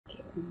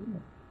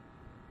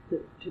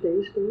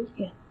Today's date?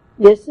 Yeah.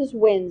 This is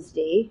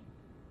Wednesday,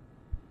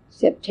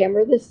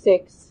 September the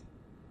 6th,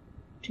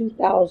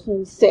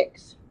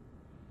 2006.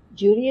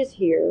 Judy is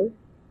here,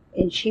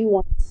 and she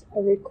wants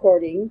a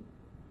recording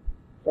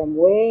from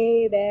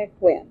way back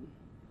when.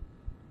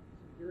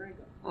 Here I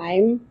go.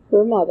 I'm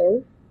her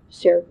mother,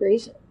 Sarah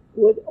Grace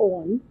Wood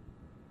Owen.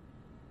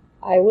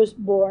 I was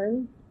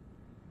born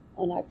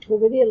on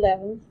October the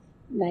 11th,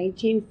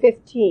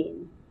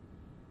 1915,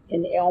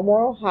 in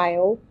Elmore,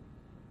 Ohio,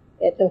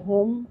 at the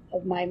home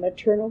of my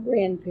maternal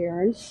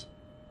grandparents,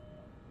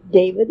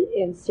 David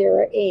and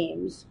Sara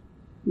Ames.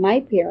 My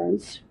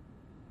parents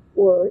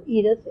were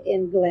Edith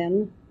and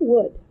Glenn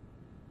Wood.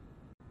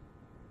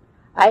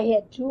 I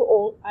had two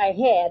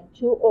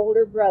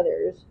older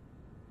brothers.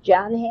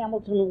 John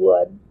Hamilton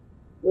Wood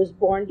was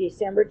born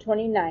December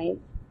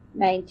 29th,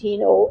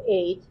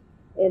 1908,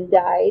 and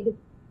died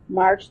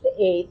March the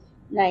 8th,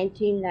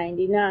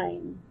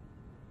 1999.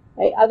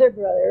 My other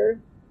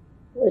brother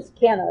was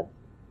Kenneth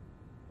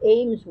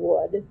Ames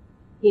Wood.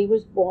 He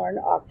was born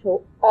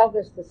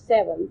August the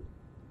 7th,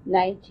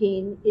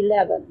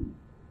 1911.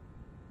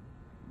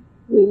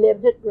 We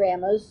lived at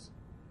Grandma's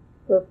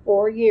for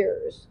 4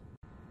 years.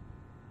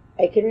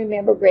 I can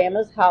remember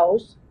Grandma's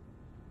house.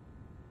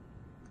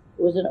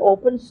 It was an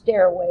open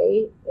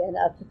stairway, and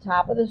at the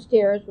top of the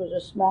stairs was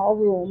a small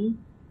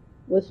room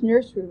with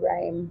nursery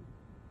rhyme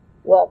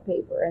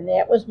wallpaper, and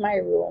that was my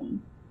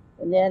room.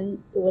 And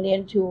then it went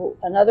into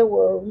another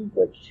room,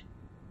 which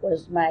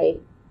was my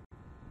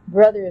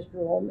brother's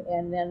room,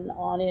 and then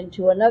on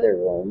into another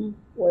room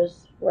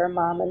was where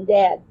Mom and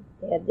Dad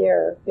had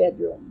their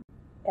bedroom.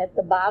 At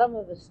the bottom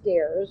of the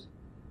stairs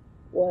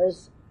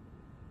was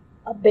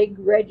a big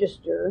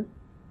register,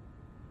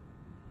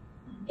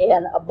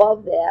 and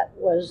above that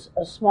was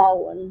a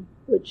small one,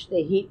 which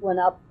the heat went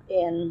up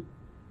and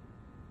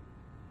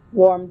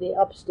warmed the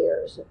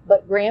upstairs.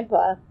 But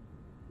Grandpa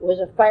was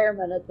a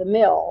fireman at the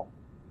mill,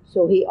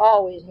 so he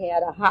always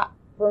had a hot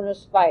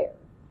furnace fire.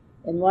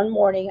 And one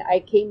morning I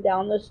came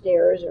down the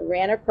stairs and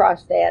ran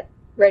across that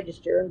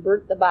register and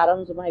burnt the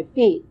bottoms of my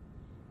feet.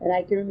 And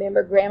I can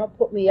remember Grandma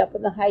put me up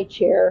in the high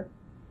chair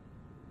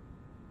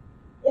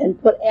and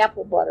put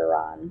apple butter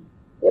on.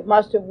 It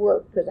must have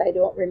worked because I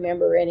don't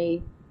remember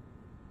any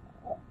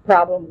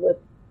problem with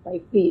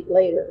my feet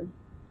later.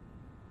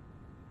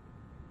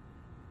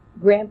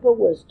 Grandpa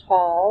was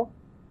tall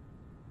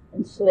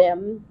and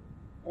slim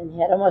and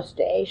had a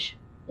mustache,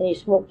 and he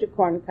smoked a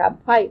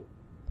corncob pipe.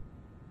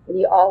 And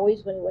he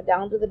always, when he went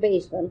down to the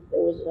basement, there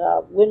was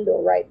a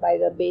window right by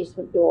the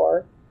basement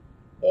door,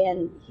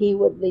 and he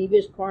would leave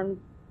his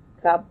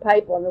corncob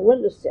pipe on the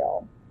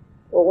windowsill.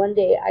 Well, one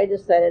day I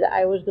decided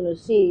I was going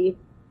to see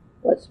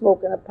what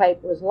smoking a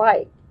pipe was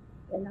like.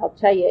 And I'll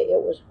tell you,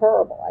 it was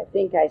horrible. I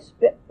think I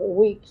spit for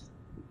weeks.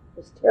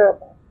 It was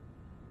terrible.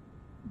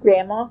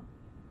 Grandma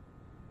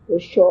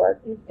was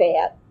short and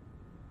fat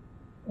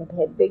and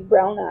had big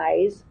brown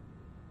eyes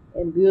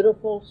and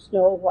beautiful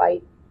snow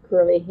white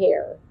curly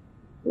hair,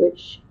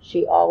 which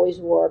she always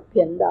wore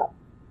pinned up.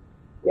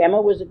 Grandma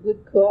was a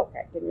good cook.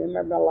 I can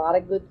remember a lot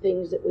of good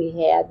things that we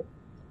had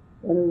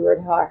when we were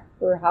at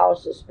her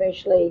house,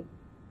 especially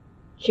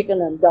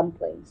chicken and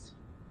dumplings.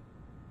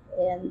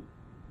 And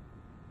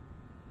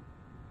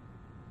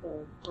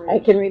I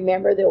can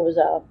remember there was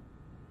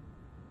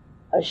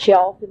a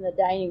shelf in the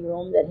dining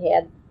room that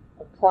had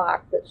a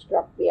clock that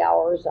struck the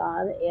hours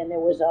on, and there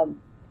was a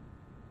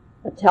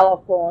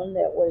telephone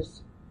that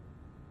was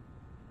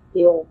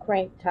the old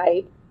crank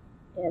type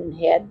and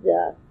had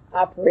the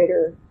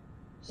operator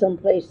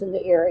someplace in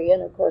the area.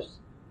 And of course,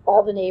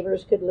 all the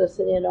neighbors could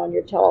listen in on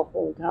your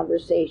telephone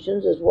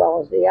conversations as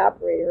well as the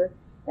operator,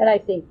 and I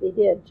think they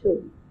did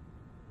too.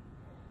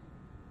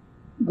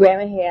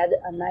 Grandma had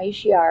a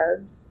nice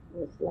yard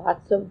with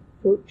lots of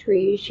fruit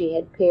trees. She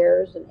had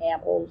pears and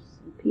apples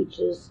and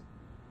peaches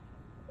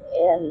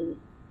and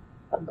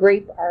a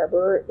grape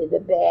arbor in the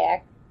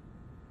back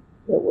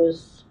that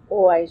was,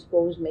 I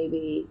suppose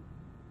maybe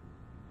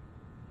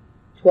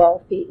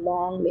 12 feet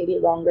long, maybe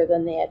longer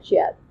than that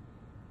yet.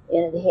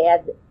 And it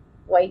had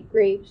white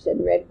grapes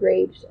and red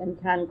grapes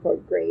and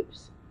Concord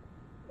grapes.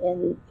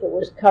 And it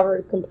was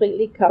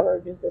completely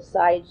covered with the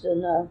sides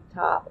and the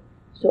top,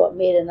 so it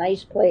made a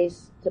nice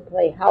place to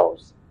play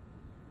house.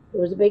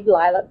 There was a big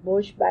lilac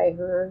bush by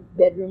her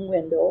bedroom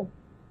window,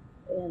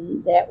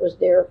 and that was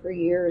there for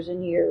years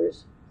and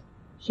years.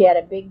 She had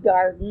a big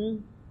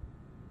garden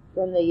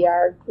from the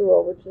yard through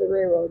over to the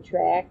railroad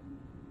track,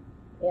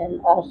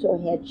 and also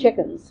had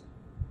chickens.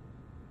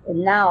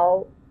 And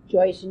now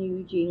Joyce and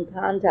Eugene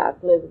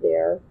Contact live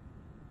there,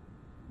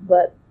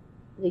 but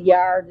the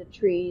yard, the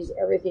trees,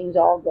 everything's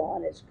all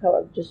gone. It's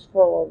covered, just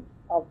full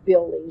of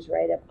buildings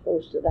right up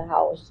close to the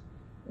house.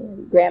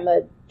 And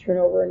Grandma turned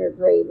over in her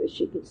grave as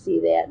she could see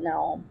that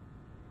now.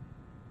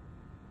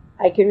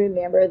 I can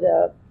remember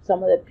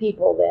some of the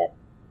people that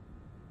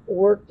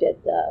worked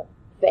at the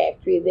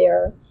factory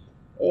there,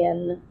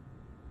 and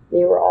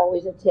they were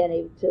always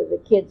attentive to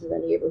the kids in the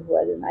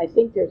neighborhood. And I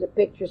think there's a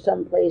picture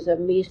someplace of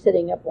me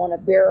sitting up on a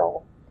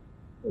barrel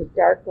with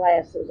dark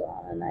glasses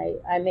on, and I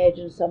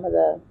imagine some of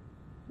the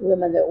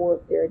women that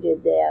worked there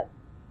did that.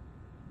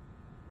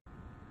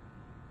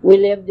 We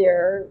lived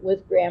there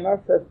with Grandma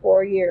for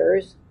 4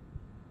 years,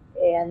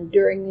 and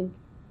during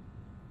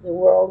the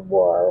World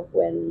War,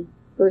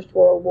 First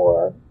World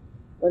War,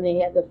 when they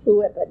had the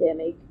flu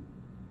epidemic,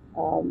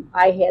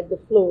 I had the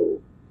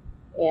flu,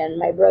 and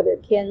my brother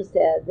Ken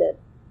said that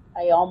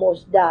I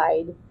almost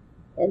died,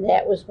 and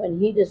that was when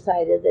he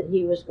decided that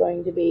he was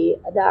going to be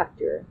a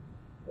doctor,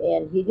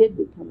 and he did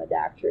become a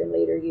doctor in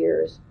later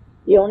years.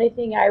 The only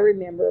thing I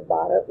remember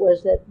about it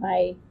was that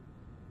I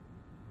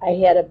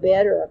had a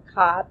bed or a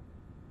cot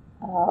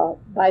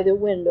by the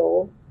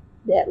window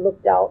that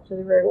looked out to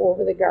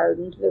over the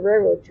garden to the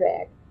railroad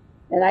track,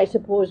 and I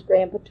suppose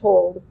Grandpa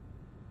told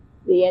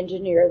the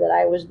engineer that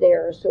I was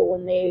there, so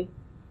when they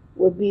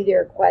would be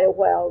there quite a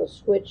while to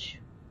switch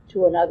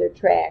to another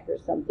track or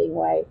something,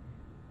 why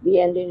the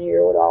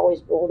engineer would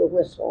always blow the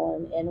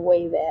whistle and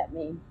wave at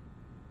me.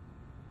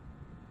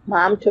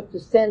 Mom took the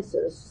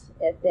census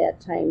at that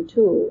time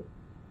too,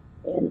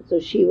 and so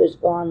she was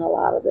gone a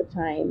lot of the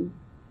time.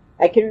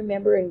 I can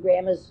remember in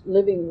Grandma's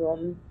living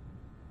room,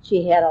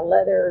 she had a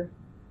leather,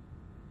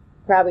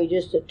 probably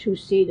just a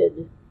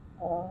two-seated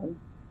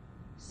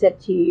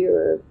settee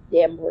or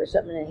damper or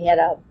something, and it had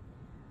a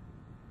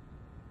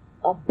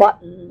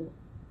button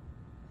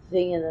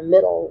thing in the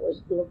middle.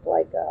 Looked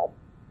like a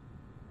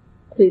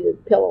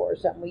pleated pillow or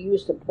something. We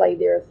used to play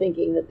there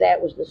thinking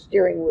that was the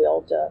steering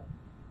wheel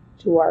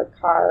to our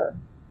car.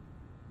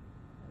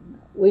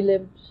 We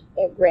lived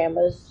at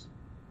Grandma's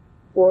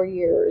 4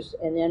 years,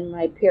 and then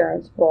my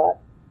parents bought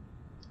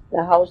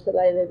the house that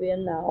I live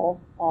in now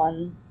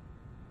on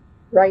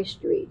Rice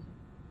Street,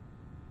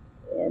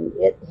 and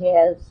it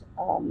has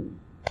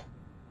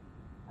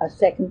a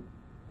second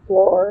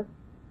floor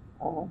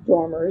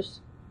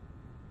dormers.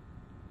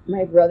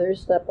 My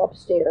brothers slept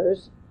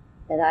upstairs,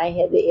 and I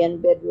had the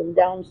end bedroom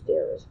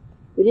downstairs.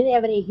 We didn't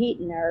have any heat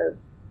in our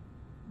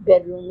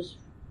bedrooms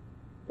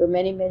for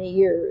many, many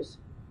years,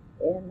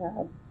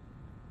 and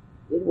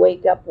you'd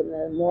wake up in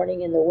the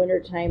morning in the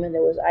wintertime and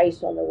there was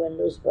ice on the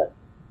windows, but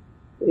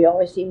we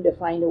always seemed to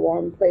find a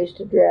warm place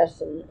to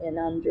dress and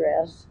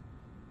undress.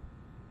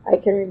 I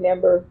can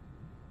remember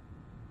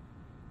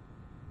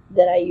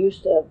that I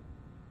used to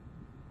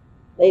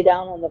lay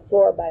down on the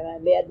floor by my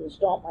bed and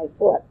stomp my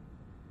foot,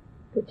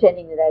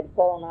 pretending that I'd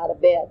fallen out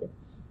of bed.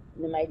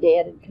 And then my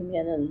dad would come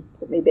in and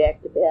put me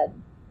back to bed.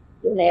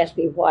 Don't ask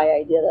me why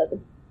I did it,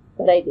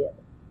 but I did.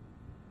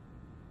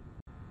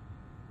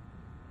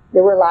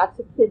 There were lots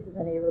of kids in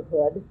the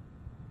neighborhood,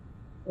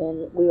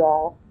 and we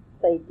all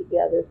played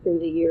together through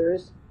the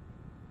years.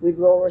 We'd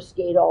roller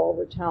skate all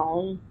over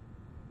town,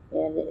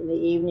 and in the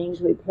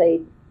evenings we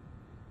played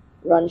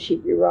Run,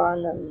 Sheepy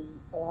Run and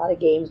a lot of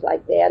games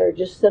like that, or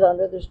just sit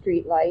under the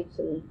street lights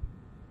and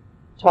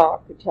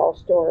talk or tell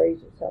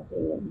stories or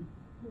something. And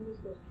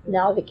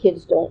now the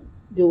kids don't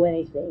do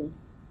anything,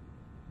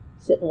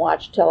 sit and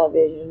watch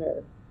television.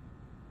 Or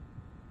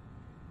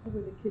what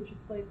were the kids you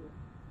played with?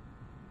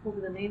 What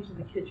were the names of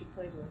the kids you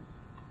played with?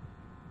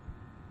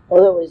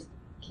 Well, there was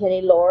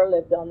Kenny Lohr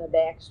lived on the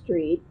back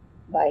street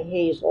by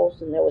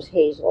Hazel's, and there was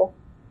Hazel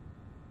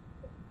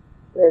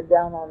lived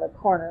down on the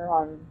corner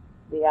on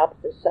the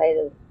opposite side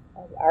of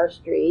our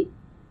street.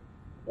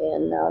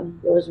 And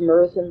there was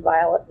Mirth and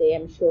Violet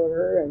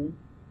Damshorter, and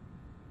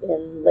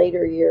in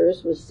later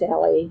years was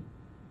Sally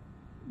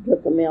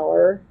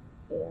Druckenmiller,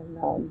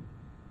 and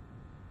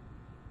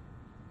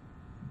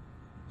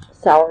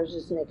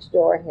Sowers' next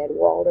door had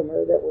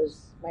Waldemar that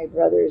was my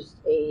brother's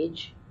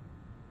age,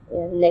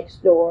 and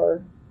next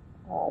door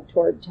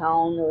toward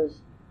town there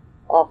was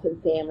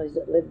often families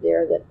that lived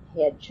there that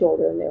had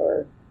children. There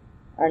were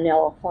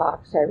Arnella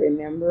Fox, I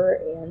remember,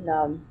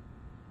 and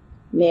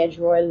Madge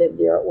Roy lived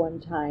there at one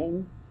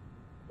time.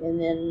 And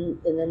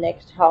then in the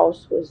next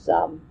house was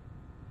the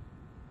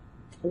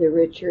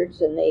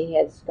Richards, and they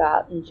had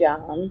Scott and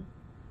John.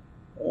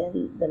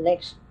 And the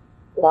next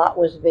lot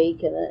was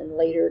vacant, and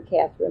later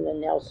Catherine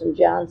and Nelson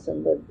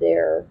Johnson lived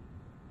there.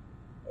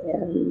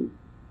 And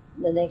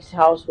the next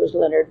house was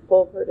Leonard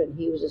Fulford, and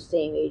he was the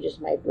same age as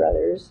my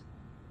brothers.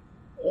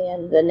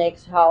 And the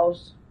next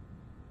house,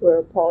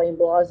 where Pauline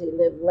Blasey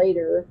lived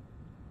later,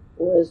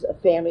 was a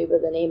family by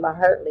the name of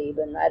Hartlieb,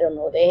 and I don't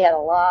know, they had a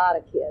lot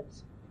of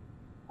kids.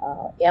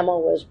 Emma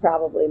was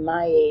probably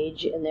my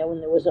age, and then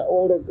when there was an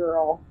older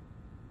girl,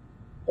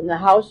 and the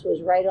house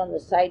was right on the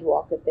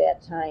sidewalk at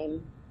that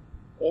time,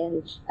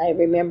 and I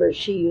remember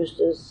she used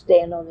to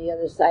stand on the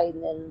other side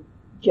and then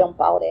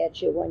jump out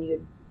at you when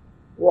you'd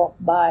walk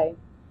by.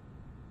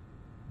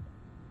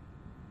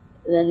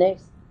 And the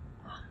next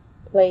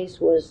place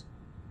was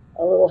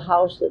a little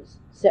house that's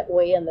set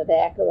way in the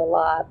back of the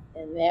lot,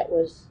 and that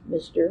was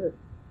Mr.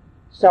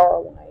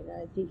 Sauerwein.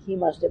 I think he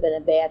must have been a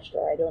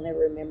bachelor. I don't ever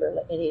remember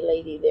any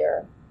lady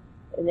there.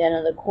 And then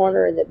in the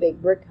corner in the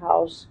big brick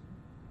house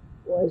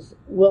was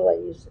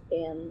Willie's,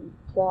 and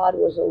Claude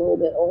was a little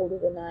bit older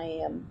than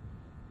I am.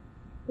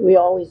 We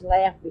always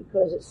laughed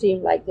because it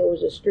seemed like there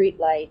was a street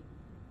light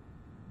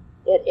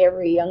at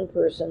every young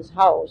person's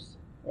house.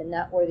 and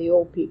not where the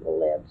old people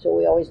lived. So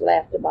we always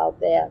laughed about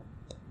that.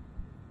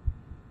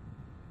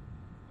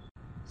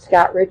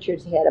 Scott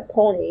Richards had a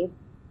pony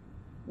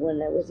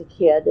when I was a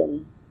kid,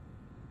 and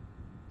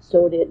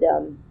so did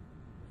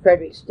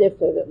Frederick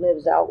Stifler, that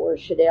lives out where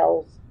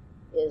Shadell's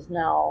is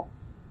now.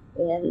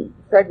 And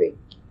Frederick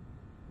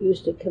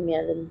used to come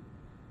in,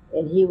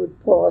 and he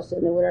would pull us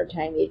in the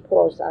wintertime. He'd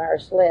pull us on our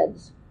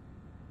sleds.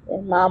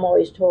 And Mom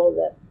always told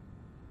that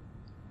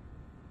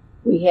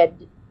we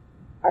had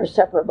our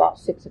supper about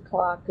 6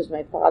 o'clock because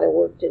my father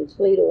worked in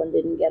Toledo and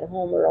didn't get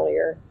home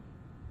earlier.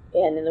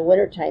 And in the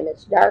wintertime,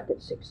 it's dark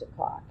at 6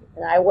 o'clock.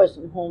 And I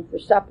wasn't home for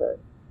supper.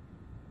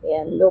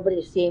 And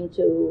nobody seemed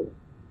to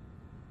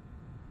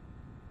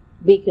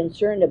be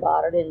concerned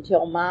about it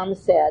until Mom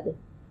said,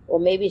 well,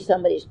 maybe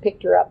somebody's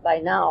picked her up by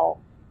now.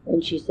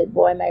 And she said,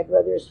 boy, my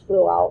brothers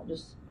flew out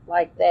just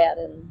like that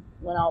and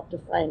went out to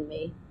find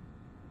me.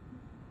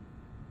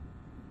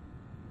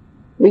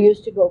 We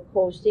used to go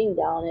coasting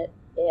down at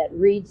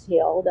Reed's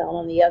Hill, down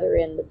on the other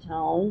end of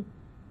town.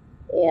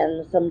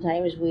 And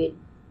sometimes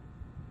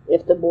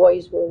if the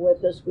boys were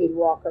with us, we'd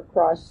walk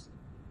across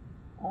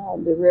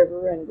the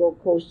river and go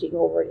coasting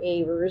over at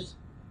Avers.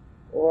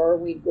 Or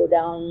we'd go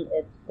down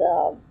at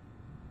the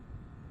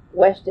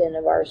west end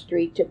of our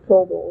street to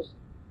Provo's.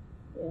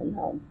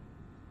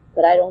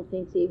 But I don't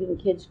think even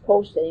kids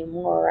coast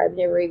anymore. I've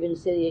never even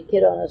seen a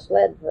kid on a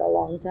sled for a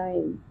long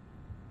time.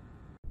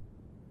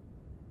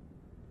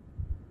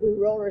 We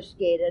roller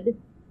skated,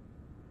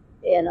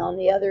 and on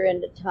the other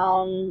end of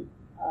town,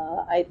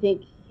 I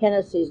think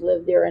Hennessy's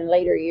lived there in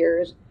later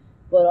years,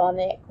 but on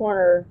that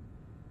corner,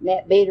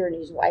 Matt Bader and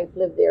his wife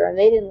lived there, and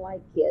they didn't like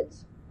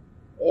kids,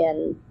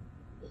 and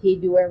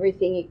he'd do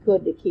everything he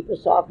could to keep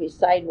us off his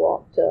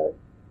sidewalk to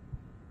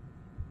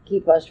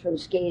keep us from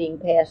skating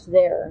past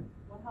there.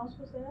 What house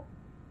was that?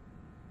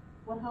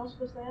 What house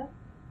was that?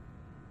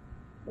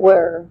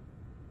 Where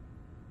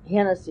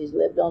Hennessy's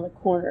lived, on the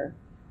corner.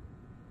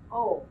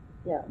 Oh.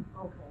 Yeah.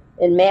 Okay.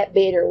 And Matt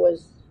Bader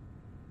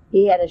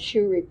he had a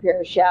shoe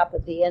repair shop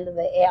at the end of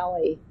the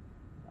alley.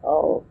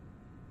 Oh,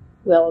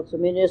 well, it's a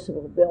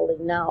municipal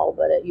building now,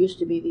 but it used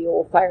to be the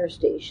old fire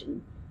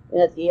station.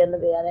 And at the end of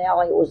that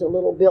alley was a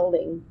little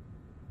building,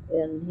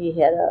 and he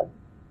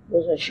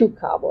was a shoe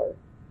cobbler.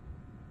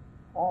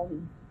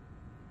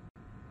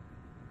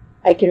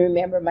 I can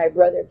remember my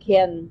brother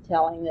Ken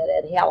telling that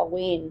at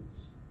Halloween,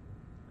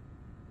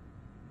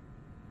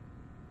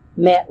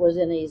 Matt was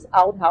in his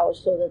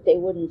outhouse so that they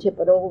wouldn't tip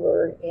it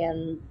over,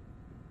 and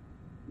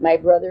my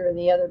brother and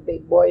the other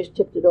big boys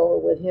tipped it over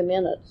with him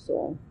in it.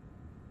 So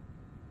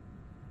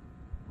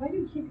why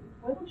don't you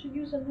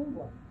use a new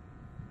one?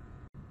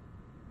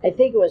 I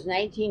think it was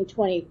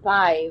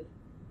 1925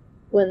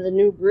 when the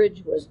new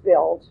bridge was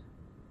built,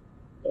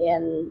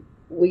 and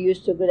we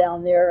used to go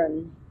down there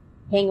and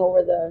hang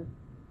over the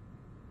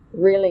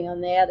railing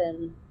on that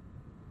and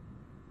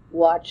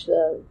watch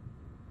the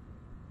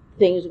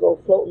things go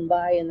floating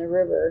by in the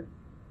river.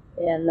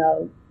 And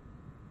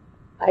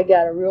I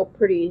got a real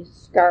pretty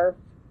scarf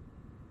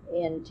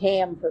and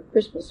tam for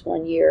Christmas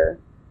one year,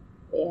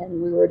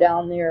 and we were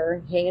down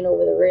there hanging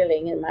over the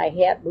railing, and my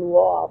hat blew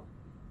off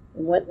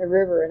and went in the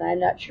river, and I'm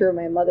not sure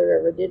my mother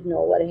ever did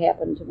know what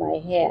happened to my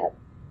hat.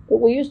 But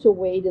we used to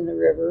wade in the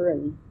river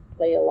and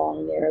play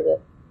along there.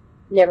 That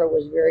never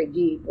was very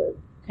deep, but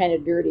kind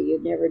of dirty.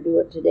 You'd never do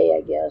it today,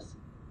 I guess.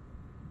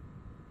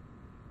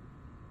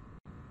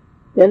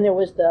 Then there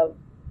was the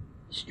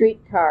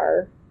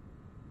streetcar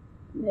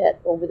that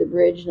over the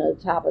bridge, and at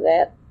the top of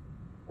that,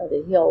 of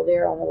the hill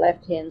there on the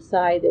left-hand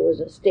side, there was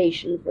a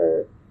station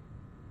for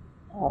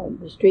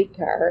the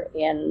streetcar,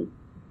 and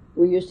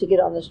we used to get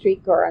on the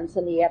streetcar on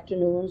Sunday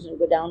afternoons and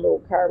go down to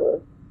Oak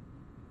Harbor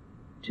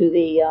to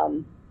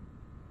the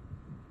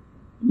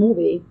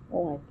movie.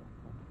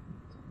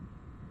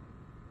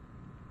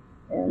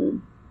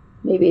 And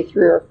maybe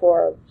 3 or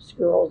 4 of us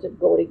girls would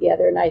go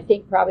together, and I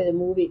think probably the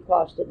movie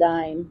cost a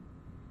dime.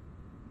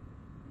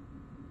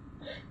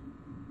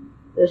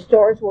 The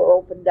stores were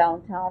open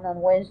downtown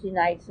on Wednesday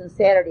nights and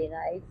Saturday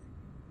nights,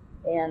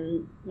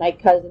 and my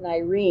cousin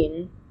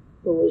Irene,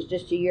 who was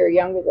just a year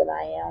younger than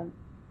I am,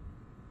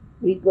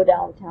 we'd go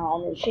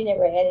downtown, and she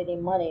never had any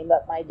money,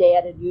 but my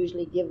dad would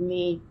usually give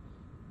me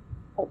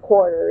a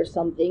quarter or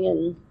something,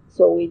 and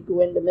so we'd go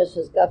into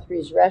Mrs.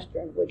 Guthrie's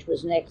restaurant, which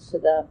was next to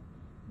the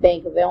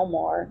Bank of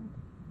Elmore,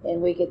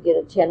 and we could get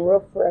a tin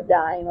roof for a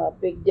dime, a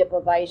big dip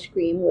of ice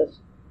cream with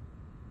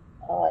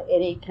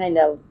any kind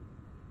of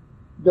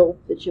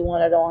dope that you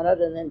wanted on it,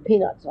 and then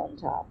peanuts on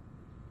top.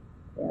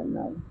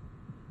 And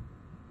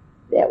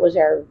that was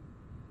our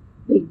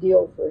big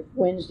deal for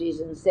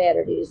Wednesdays and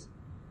Saturdays.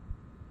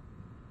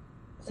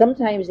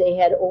 Sometimes they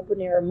had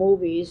open-air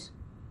movies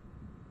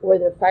where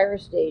the fire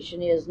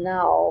station is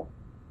now,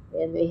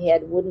 and they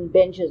had wooden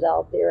benches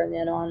out there, and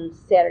then on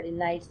Saturday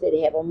nights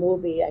they'd have a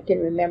movie. I can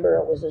remember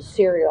it was a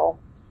serial,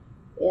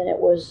 and it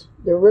was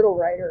The Riddle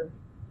Writer,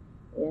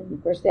 and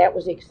of course that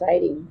was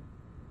exciting.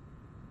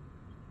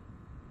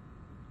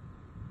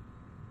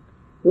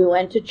 We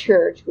went to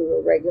church. We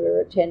were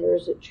regular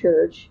attenders at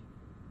church,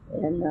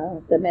 and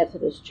the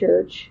Methodist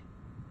church,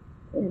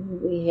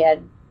 And we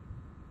had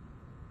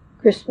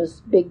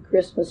big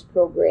Christmas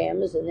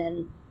programs, and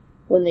then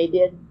when they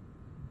did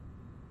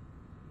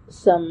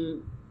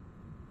some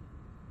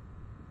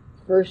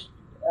first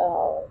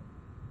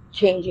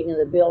changing of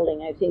the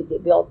building, I think they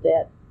built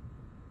that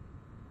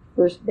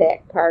first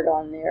back part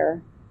on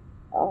there.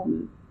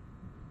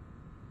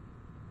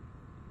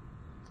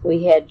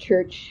 We had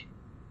church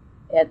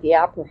at the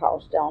Opera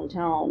House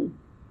downtown,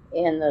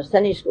 and the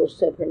Sunday school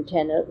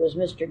superintendent was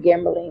Mr.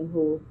 Gemberling,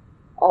 who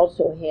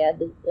also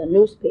had a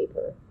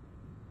newspaper.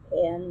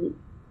 And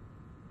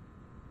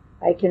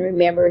I can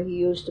remember he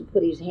used to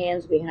put his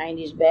hands behind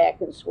his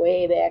back and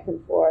sway back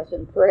and forth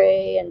and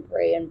pray and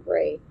pray and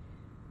pray.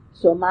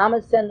 So Mom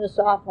would send us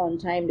off on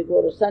time to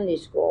go to Sunday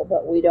school,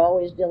 but we'd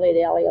always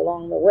dilly-dally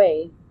along the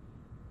way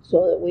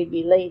so that we'd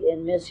be late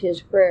and miss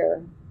his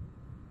prayer.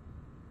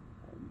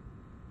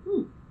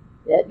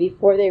 That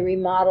before they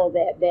remodeled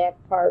that back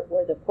part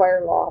where the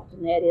choir loft,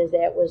 and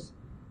that was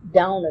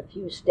down a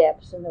few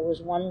steps, and there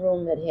was one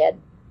room that had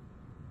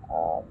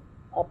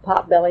a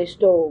potbelly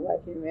stove.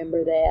 I can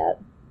remember that.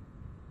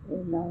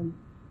 And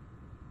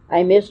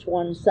I missed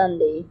one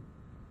Sunday,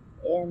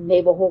 and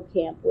Mabel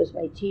Holcamp was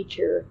my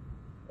teacher,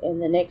 and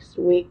the next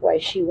week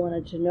she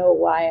wanted to know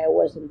why I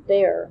wasn't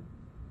there.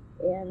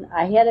 And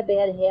I had a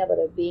bad habit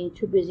of being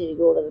too busy to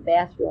go to the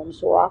bathroom,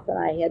 so often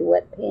I had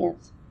wet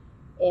pants.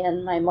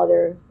 And my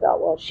mother thought,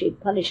 well, she'd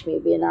punish me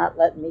by not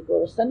letting me go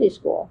to Sunday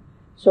school.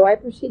 So I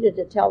proceeded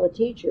to tell the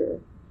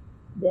teacher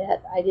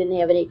that I didn't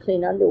have any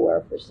clean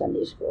underwear for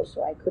Sunday school,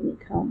 so I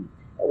couldn't come.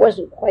 It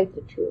wasn't quite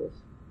the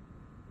truth.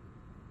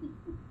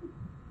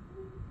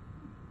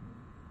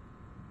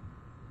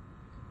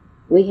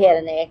 We had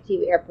an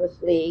active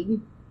Epworth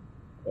League,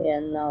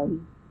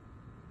 and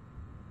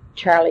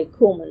Charlie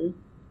Kuhlman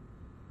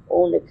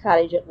owned a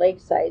cottage at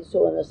Lakeside,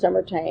 so in the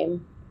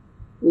summertime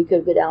we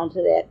could go down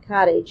to that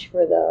cottage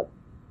for the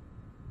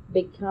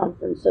big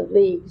conference of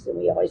leagues, and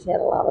we always had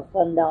a lot of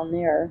fun down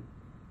there.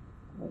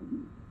 What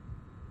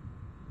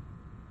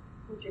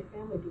did your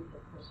family do for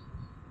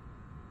Christmas?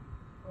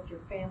 What did your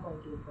family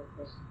do for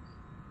Christmas?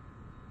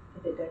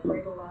 Did they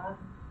decorate a lot?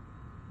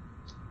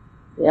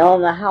 Well,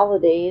 on the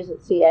holidays,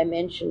 let's see, I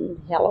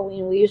mentioned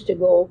Halloween. We used to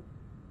go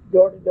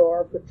door to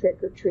door for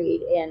trick or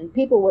treat, and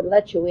people would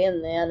let you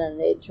in then, and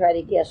they'd try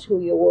to guess who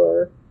you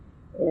were,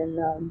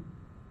 and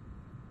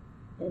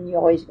you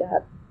always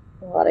got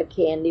a lot of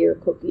candy or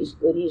cookies,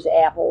 goodies,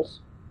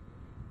 apples.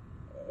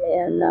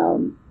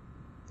 And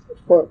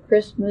for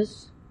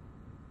Christmas,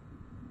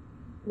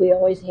 we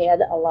always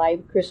had a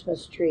live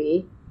Christmas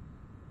tree,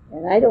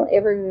 and I don't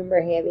ever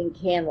remember having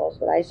candles,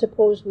 but I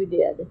suppose we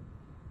did.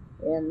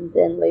 And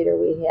then later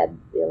we had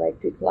the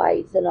electric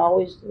lights, and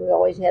we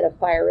always had a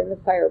fire in the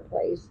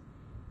fireplace,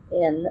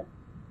 and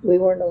we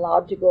weren't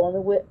allowed to go in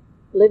the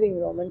living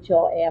room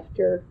until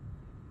after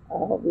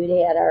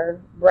we'd had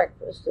our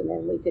breakfast, and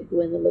then we could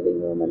go in the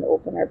living room and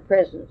open our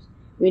presents.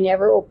 We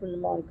never opened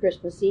them on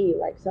Christmas Eve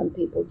like some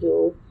people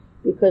do,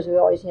 because we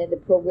always had the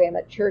program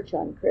at church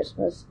on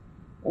Christmas,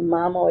 and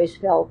Mom always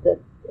felt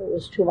that it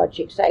was too much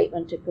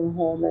excitement to come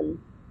home and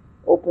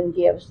open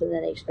gifts and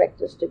then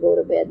expect us to go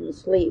to bed and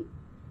sleep.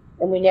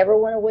 And we never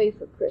went away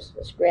for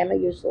Christmas. Grandma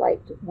used to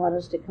want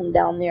us to come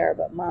down there,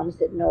 but Mom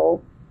said,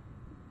 no,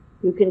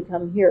 you can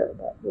come here,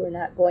 but we're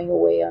not going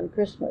away on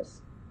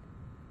Christmas.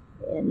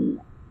 And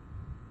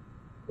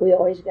we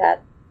always got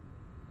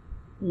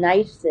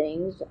nice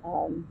things,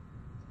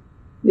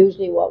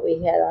 usually what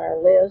we had on our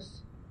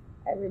list.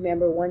 I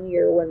remember one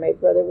year when my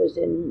brother was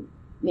in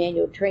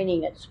manual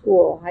training at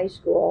school, high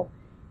school,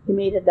 he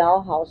made a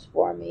dollhouse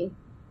for me,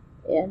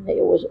 and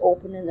it was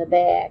open in the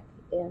back,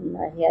 and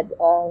I had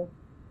all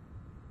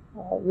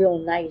real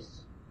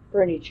nice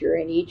furniture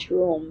in each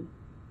room,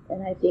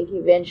 and I think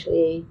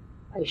eventually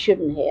I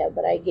shouldn't have,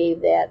 but I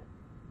gave that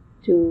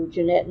to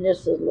Jeanette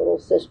Nissa's little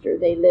sister.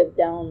 They lived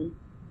down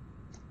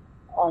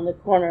on the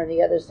corner on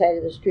the other side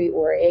of the street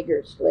where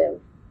Eggers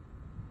lived.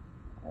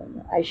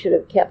 And I should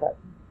have kept it,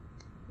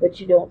 but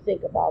you don't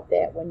think about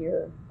that when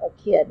you're a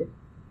kid.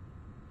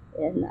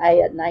 And I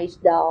had nice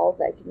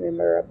dolls. I can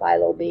remember a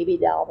Bilo baby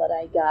doll that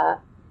I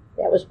got.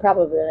 That was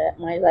probably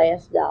my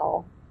last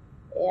doll.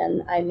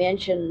 And I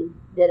mentioned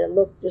that it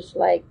looked just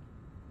like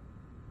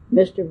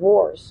Mr.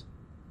 Vorse,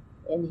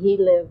 and he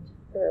lived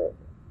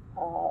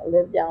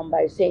down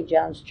by St.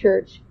 John's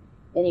Church,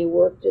 and he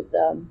worked at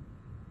the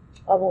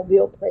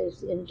automobile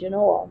place in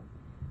Genoa.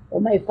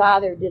 Well, my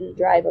father didn't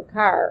drive a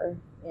car,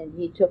 and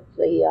he took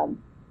the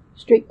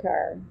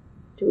streetcar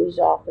to his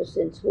office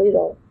in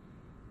Toledo.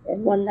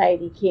 And one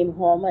night he came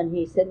home and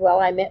he said,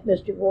 well, I met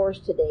Mr. Vorse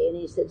today, and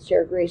he said,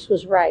 Sarah Grace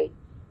was right.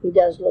 He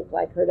does look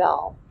like her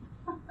doll.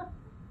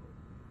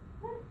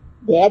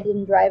 Dad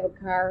didn't drive a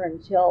car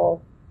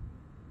until,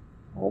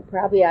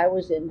 probably I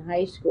was in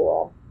high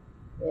school.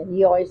 And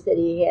he always said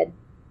he had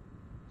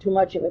too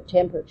much of a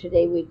temper.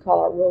 Today we'd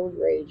call it road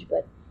rage,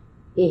 but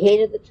he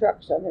hated the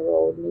trucks on the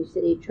road, and he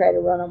said he'd try to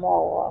run them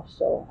all off.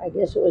 So I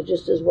guess it was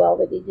just as well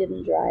that he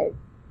didn't drive.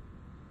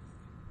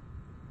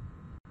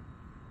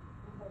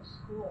 What about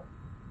school?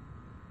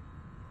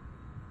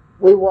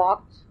 We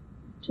walked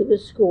to the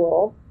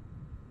school,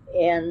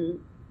 and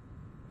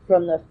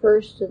from the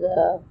first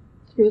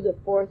through the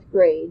fourth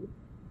grade,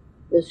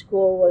 the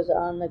school was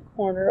on the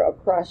corner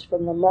across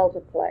from the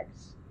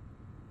multiplex.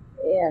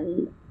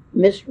 And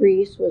Miss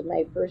Reese was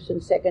my first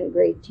and second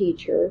grade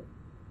teacher.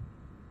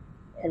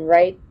 And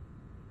right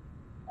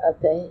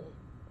at the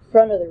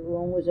front of the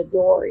room was a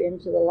door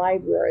into the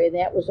library, and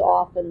that was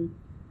often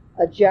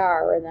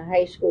ajar, and the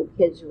high school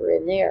kids were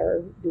in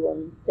there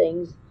doing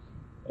things.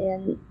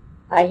 And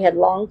I had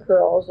long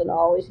curls and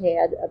always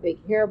had a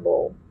big hair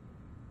bow.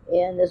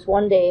 And this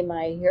one day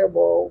my hair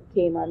bow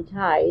came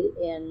untied,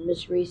 and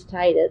Miss Reese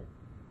tied it,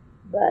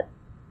 but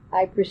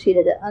I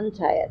proceeded to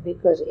untie it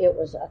because it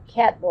was a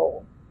cat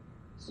bow.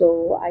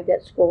 So I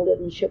got scolded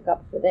and shook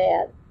up for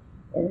that.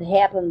 And it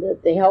happened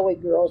that the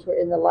Hellwig girls were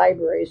in the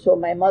library, so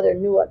my mother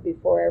knew it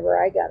before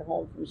ever I got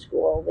home from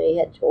school. They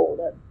had told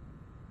it.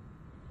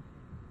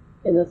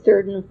 In the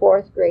third and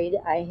fourth grade,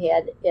 I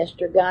had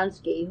Esther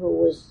Gonski, who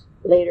was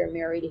later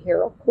married to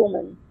Harold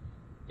Kuhlman.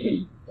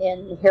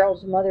 And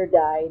Harold's mother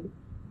died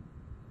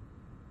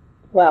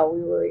while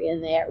we were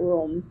in that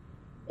room.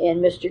 And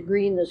Mr.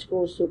 Green, the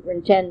school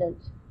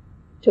superintendent,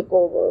 took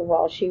over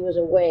while she was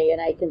away. And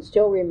I can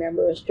still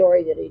remember a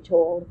story that he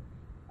told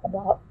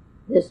about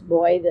this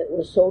boy that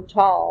was so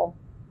tall,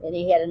 and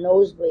he had a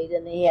nosebleed,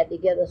 and they had to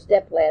get a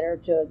stepladder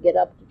to get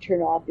up to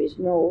turn off his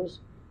nose.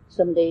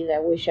 Some days I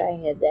wish I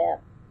had that.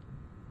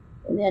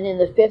 And then in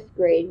the fifth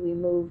grade, we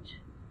moved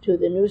to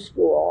the new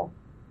school,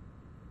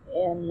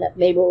 and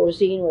Mabel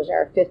Rosine was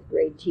our fifth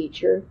grade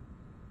teacher.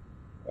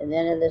 And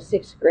then in the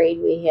sixth grade,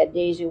 we had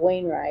Daisy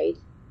Wainwright.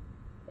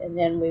 And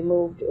then we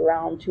moved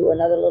around to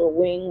another little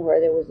wing where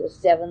there was a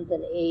seventh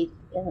and eighth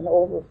in an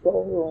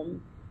overflow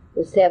room.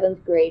 The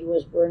seventh grade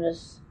was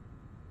Bernice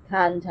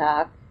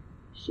Contac.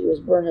 She was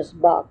Bernice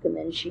Buck, and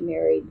then she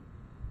married,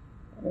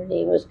 her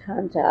name was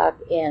Contac.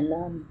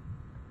 And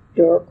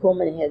Dora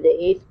Kuhlman had the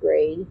eighth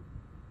grade,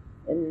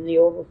 and in the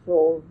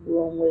overflow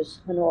room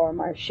was Honora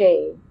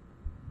Marche.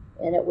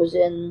 And it was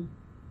in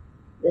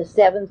the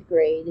seventh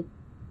grade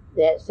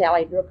that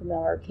Sally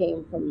Druckenmiller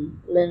came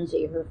from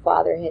Lindsay. Her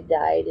father had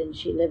died, and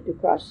she lived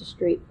across the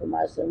street from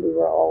us, and we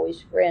were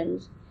always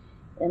friends.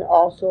 And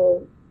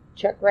also,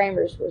 Chuck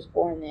Reimers was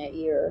born that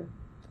year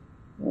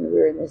when we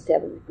were in the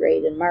seventh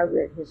grade, and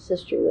Margaret, his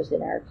sister, was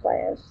in our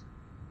class.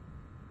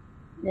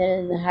 Then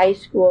in the high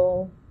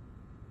school,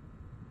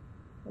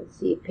 let's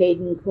see,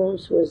 Peyton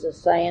Kuntz was a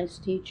science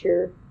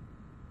teacher,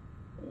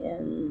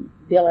 and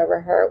Bill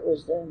Everhart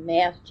was the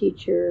math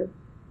teacher.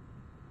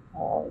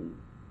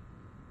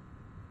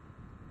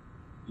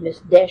 Miss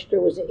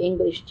Dexter was an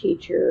English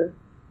teacher.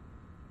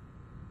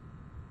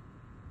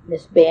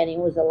 Miss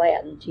Banning was a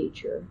Latin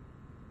teacher.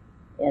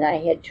 And I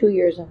had 2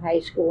 years of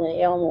high school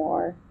in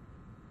Elmore.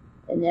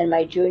 And then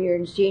my junior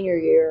and senior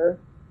year,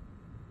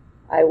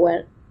 I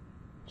went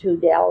to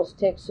Dallas,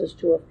 Texas,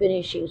 to a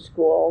finishing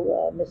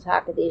school, Miss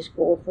Hockaday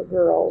School for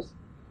Girls.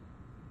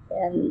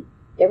 And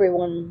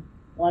everyone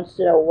wants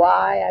to know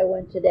why I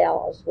went to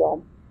Dallas.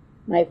 Well,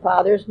 my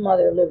father's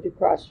mother lived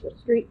across the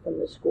street from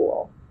the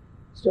school.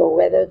 So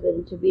rather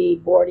than to be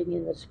boarding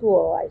in the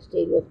school, I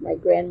stayed with my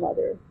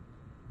grandmother.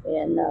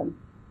 And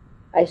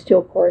I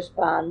still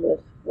correspond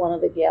with one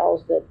of the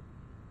gals that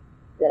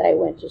I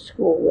went to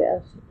school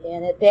with.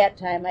 And at that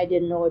time, I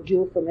didn't know a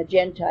Jew from a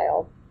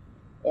Gentile.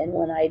 And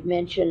when I'd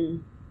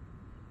mentioned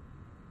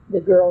the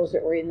girls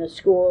that were in the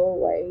school,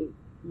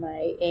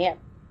 my aunt,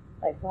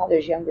 my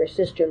father's younger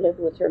sister, lived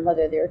with her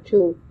mother there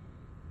too.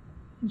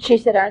 And she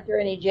said, "Aren't there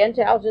any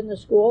Gentiles in the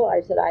school?" I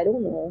said, "I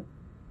don't know."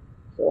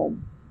 So,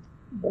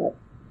 but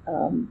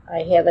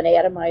I have an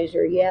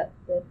atomizer yet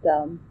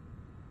that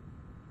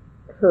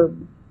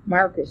Herb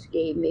Marcus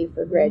gave me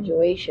for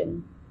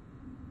graduation.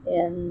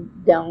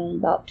 And down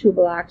about 2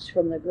 blocks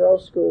from the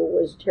girls' school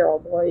was Terrell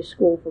Boys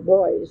School for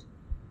Boys.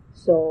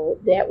 So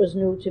that was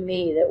new to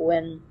me, that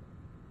when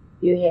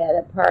you had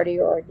a party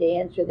or a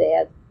dance or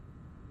that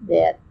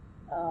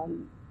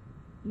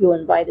you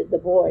invited the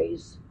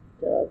boys.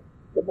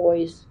 The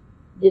boys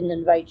didn't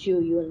invite you,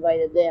 you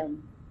invited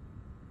them.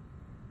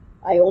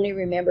 I only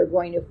remember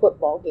going to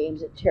football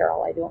games at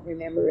Terrell. I don't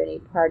remember any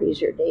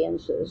parties or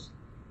dances.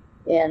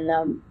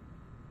 And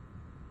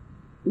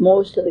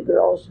most of the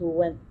girls who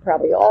went,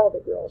 probably all of the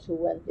girls who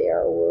went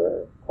there,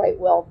 were quite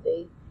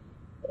wealthy.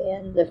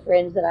 And the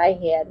friends that I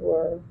had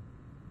were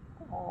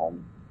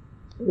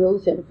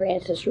Ruth and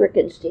Francis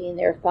Rickenstein.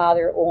 Their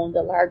father owned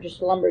the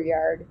largest lumber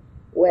yard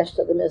west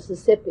of the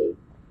Mississippi.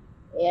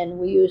 And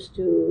we used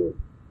to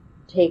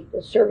take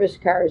the service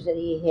cars that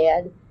he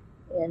had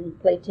and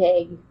play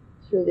tag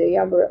through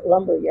the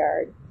lumber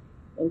yard.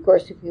 And of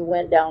course, if you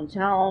went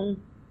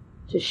downtown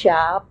to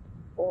shop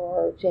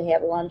or to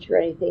have lunch or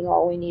anything,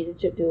 all we needed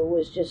to do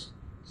was just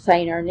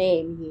sign our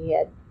name. He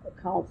had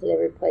accounts at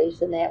every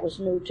place, and that was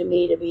new to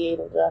me, to be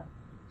able to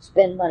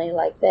spend money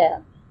like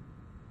that.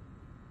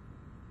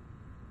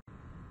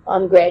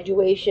 On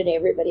graduation,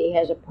 everybody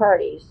has a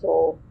party,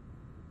 so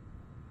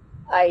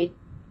I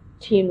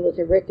teamed with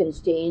the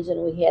Rickensteins,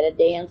 and we had a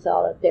dance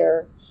out at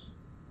their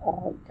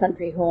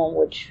country home,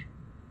 which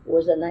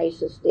was a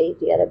nice estate.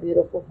 They had a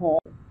beautiful home.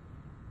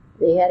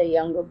 They had a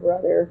younger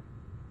brother.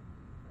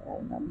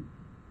 And,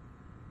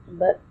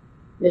 but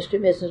Mr.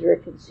 and Mrs.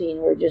 Rickenstein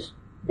were just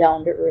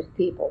down-to-earth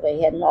people.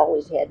 They hadn't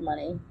always had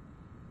money.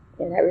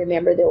 And I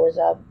remember there was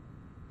a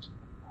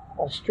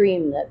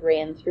stream that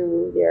ran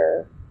through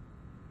their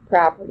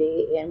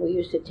property, and we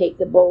used to take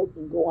the boat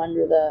and go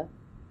under the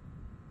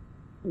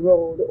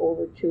road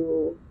over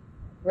to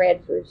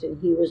Bradford's,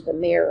 and he was the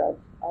mayor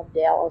of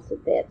Dallas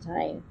at that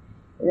time.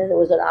 And then there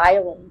was an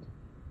island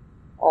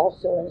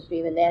also in the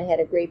stream, and that had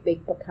a great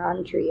big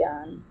pecan tree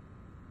on.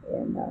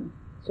 And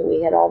so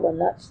we had all the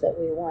nuts that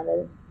we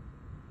wanted.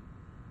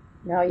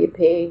 Now you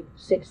pay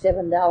 $6,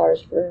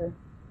 $7 for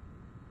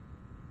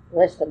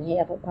less than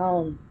half a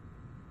pound.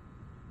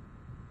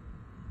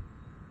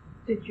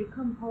 Did you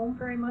come home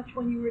very much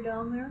when you were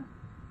down there?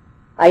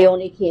 I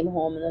only came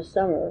home in the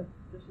summer,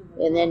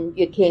 and then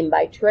you came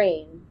by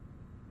train.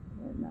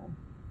 And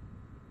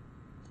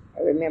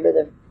I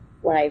remember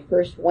when I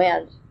first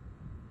went,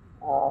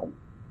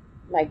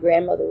 my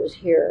grandmother was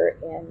here,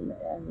 and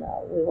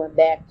we went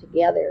back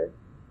together.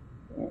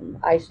 And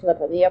I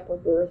slept in the upper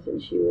berth,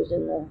 and she was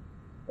in the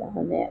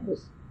down. That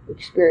was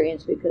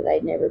experience because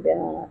I'd never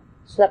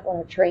slept on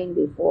a train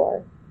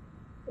before.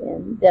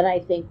 And then I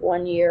think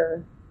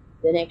the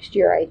next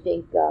year, I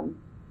think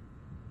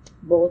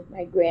both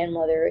my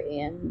grandmother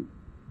and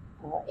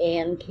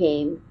Ann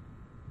came,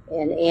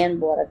 and Ann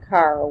bought a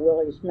car, a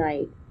Willie's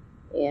Night,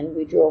 and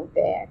we drove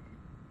back.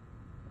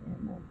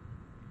 And,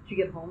 did you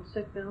get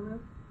homesick down there?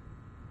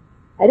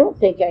 I don't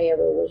think I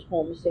ever was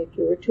homesick.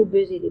 We were too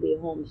busy to be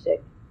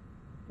homesick.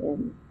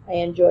 And I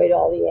enjoyed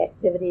all the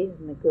activities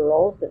and the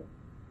girls. And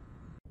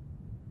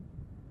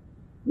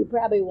you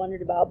probably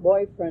wondered about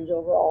boyfriends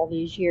over all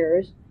these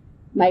years.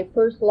 My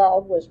first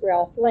love was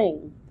Ralph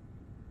Ling,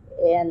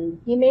 and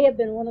he may have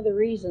been one of the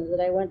reasons that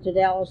I went to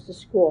Dallas to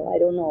school. I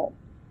don't know.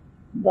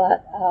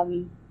 But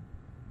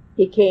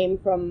he came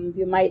from,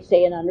 you might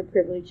say, an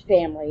underprivileged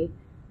family,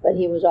 but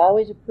he was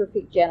always a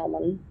perfect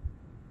gentleman.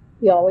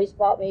 He always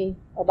bought me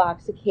a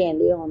box of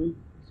candy on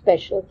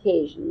special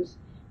occasions.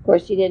 Of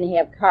course, he didn't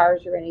have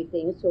cars or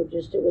anything, so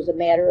it was a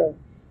matter of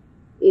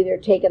either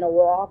taking a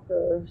walk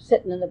or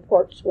sitting in the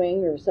porch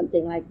swing or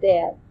something like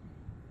that.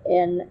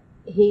 And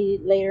he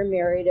later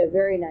married a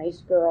very nice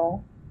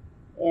girl,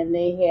 and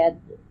they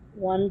had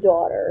one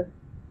daughter,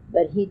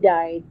 but he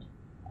died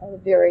at a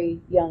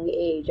very young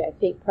age. I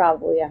think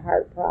probably a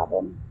heart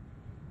problem.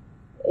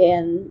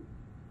 And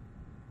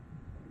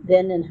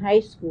then in high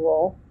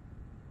school,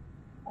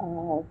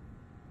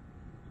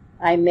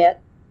 I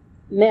met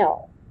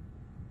Mel.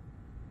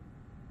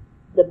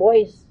 The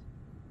boys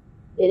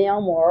in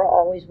Elmore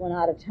always went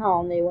out of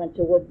town. They went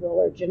to Woodville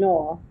or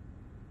Genoa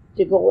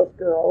to go with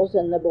girls,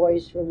 and the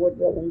boys from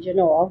Woodville and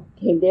Genoa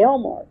came to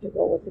Elmore to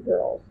go with the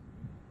girls.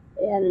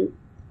 And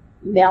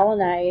Mel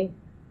and I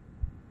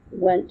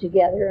went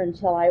together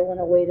until I went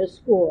away to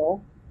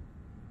school,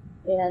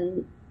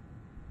 and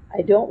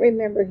I don't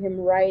remember him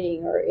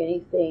writing or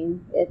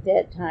anything at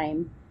that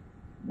time,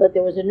 but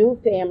there was a new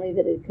family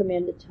that had come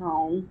into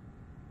town,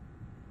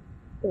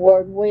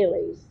 Ward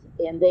Whaley's,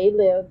 and they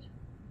lived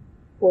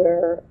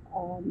where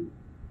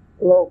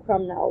Lowell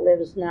Crumnow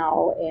lives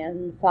now,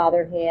 and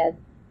Father had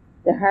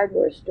the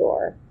hardware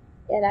store.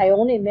 And I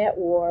only met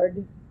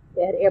Ward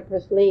at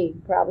Epworth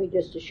League, probably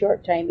just a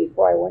short time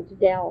before I went to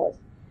Dallas.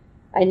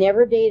 I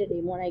never dated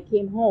him when I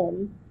came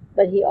home,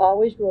 but he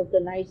always wrote the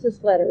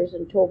nicest letters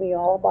and told me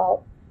all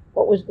about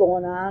what was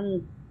going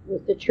on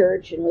with the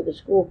church and with the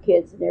school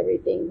kids and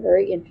everything.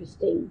 Very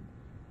interesting.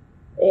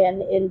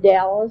 And in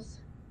Dallas,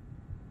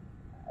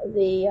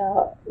 the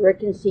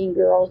Rickenstein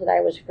girls that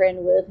I was friend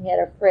with had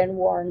a friend,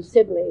 Warren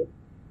Sibley,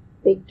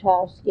 big,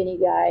 tall, skinny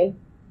guy,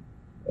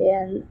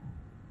 and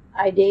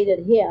I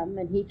dated him,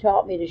 and he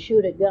taught me to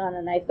shoot a gun,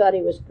 and I thought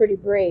he was pretty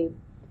brave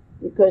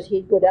because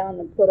he'd go down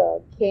and put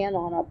a can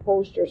on a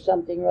post or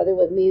something or other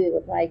with me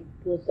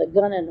with a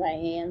gun in my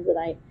hands, and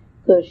I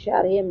could have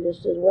shot him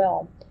just as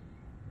well.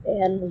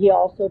 And he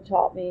also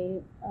taught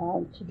me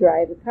to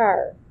drive a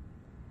car.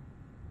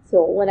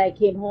 So when I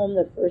came home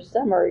the first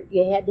summer,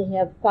 you had to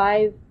have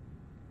 5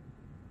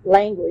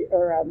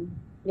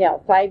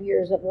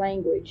 years of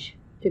language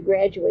to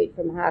graduate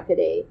from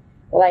Hockaday.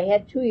 Well, I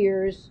had 2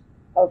 years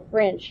of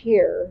French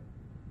here.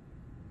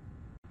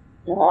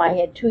 No, I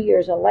had 2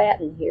 years of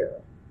Latin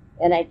here,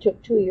 and I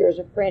took 2 years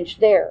of French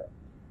there.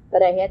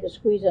 But I had to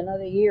squeeze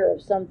another year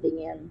of something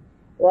in.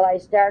 Well, I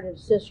started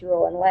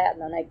Cicero and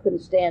Latin, and I couldn't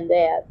stand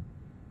that.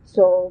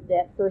 So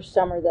that first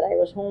summer that I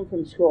was home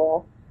from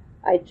school,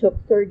 I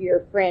took 3rd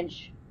year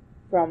French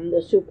from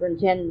the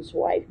superintendent's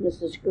wife,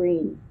 Mrs.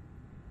 Green.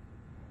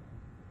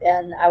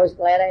 And I was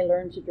glad I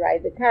learned to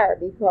drive the car,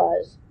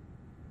 because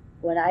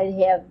when I'd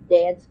have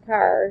Dad's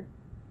car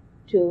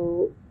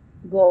to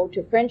go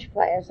to French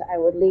class, I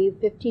would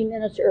leave 15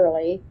 minutes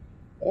early,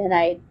 and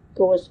I'd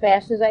go as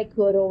fast as I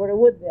could over to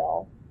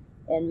Woodville.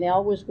 And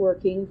Mel was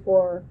working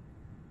for,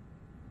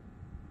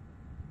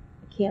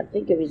 I can't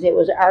think of his, it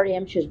was Art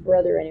Emsch's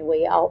brother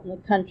anyway, out in the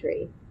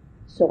country.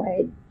 So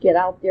I'd get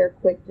out there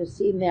quick to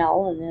see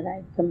Mel, and then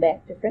I'd come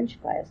back to French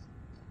class.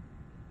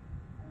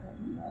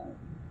 And,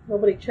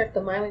 Nobody checked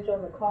the mileage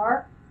on the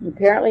car?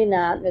 apparently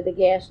not, nor the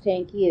gas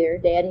tank either.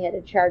 Dad had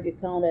a charge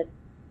account at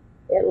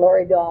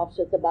Lori Dolph's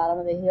at the bottom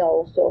of the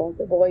hill, so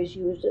the boys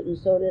used it, and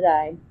so did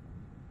I.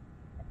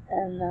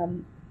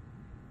 And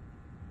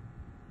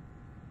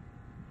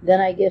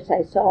then I guess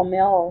I saw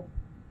Mel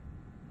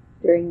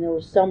during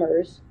those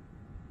summers,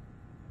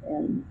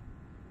 and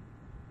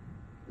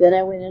then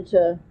I went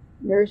into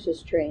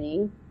nurses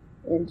training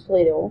in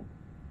Toledo.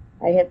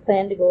 I had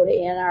planned to go to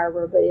Ann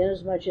Arbor, but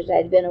inasmuch as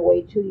I'd been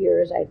away 2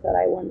 years, I thought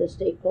I wanted to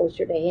stay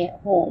closer to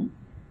home.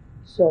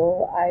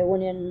 So I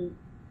went in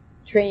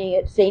training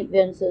at St.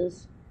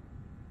 Vincent's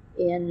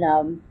in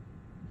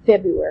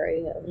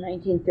February of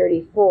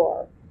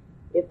 1934.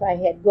 If I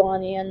had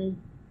gone in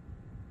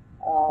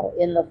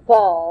the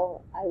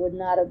fall, I would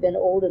not have been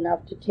old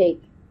enough to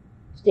take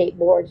state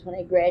boards when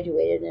I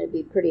graduated, and it'd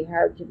be pretty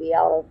hard to be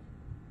out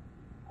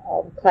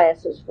of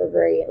classes for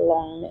very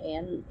long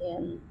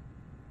and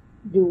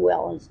do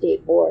well in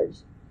state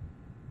boards.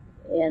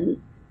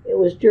 And it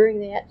was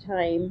during that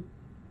time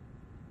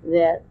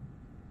that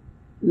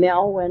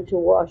Mel went to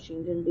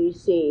Washington,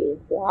 D.C.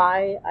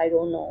 Why, I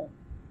don't know.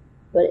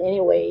 But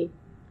anyway,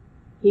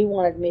 he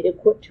wanted me to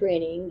quit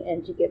training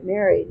and to get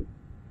married.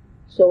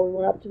 So we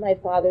went up to my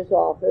father's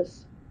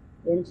office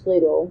in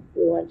Toledo.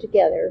 We went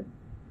together,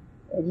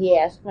 and he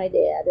asked my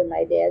dad, and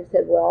my dad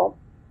said, well,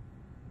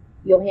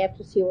 you'll have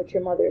to see what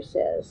your mother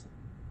says,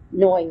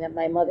 knowing that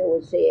my mother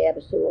would say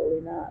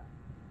absolutely not.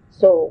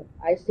 So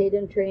I stayed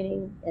in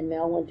training, and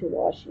Mel went to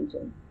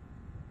Washington.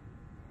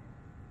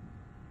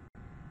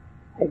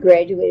 I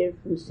graduated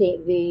from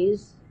St.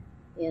 V's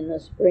in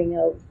the spring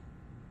of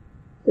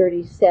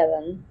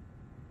 37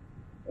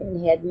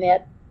 and had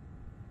met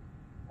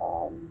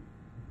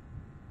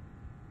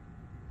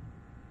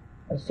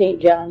a St.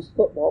 John's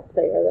football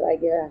player that I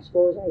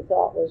suppose I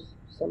thought was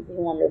something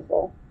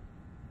wonderful.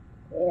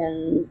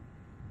 And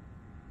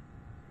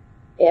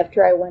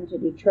after I went to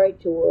Detroit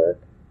to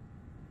work,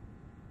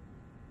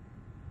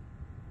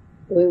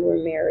 we were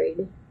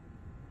married.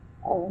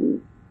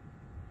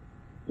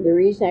 The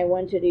reason I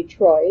went to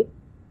Detroit,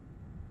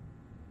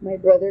 my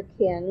brother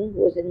Ken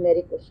was in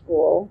medical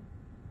school,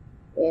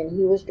 and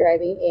he was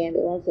driving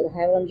ambulance at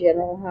Highland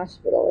General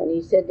Hospital, and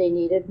he said they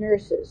needed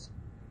nurses.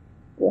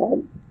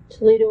 Well,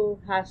 Toledo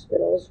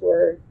hospitals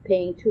were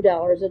paying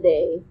 $2 a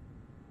day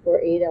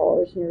for 8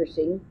 hours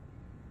nursing,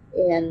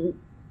 and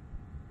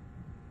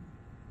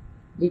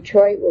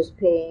Detroit was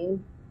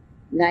paying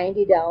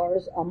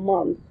 $90 a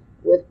month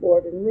with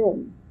board and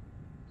room.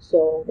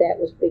 So that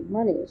was big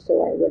money,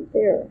 so I went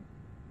there.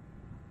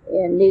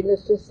 And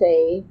needless to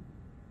say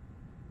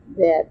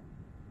that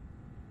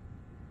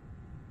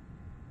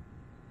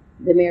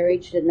the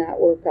marriage did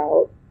not work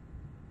out.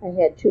 I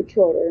had 2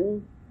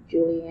 children,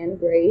 Julianne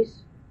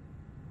Grace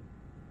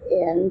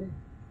and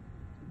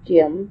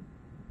Jim,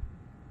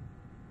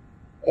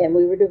 and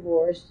we were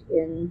divorced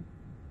in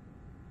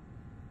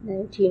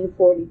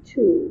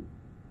 1942.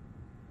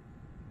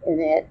 And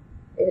that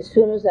as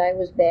soon as I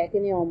was back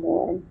in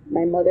Elmore,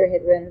 my mother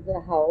had rented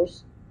the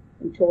house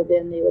and told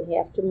them they would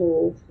have to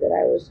move, that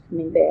I was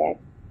coming back.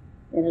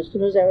 And as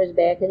soon as I was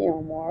back in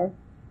Elmore,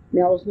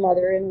 Mel's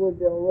mother in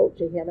Woodville wrote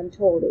to him and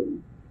told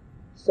him.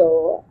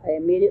 So I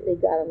immediately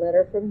got a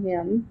letter from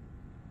him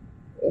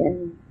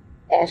and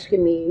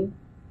asking me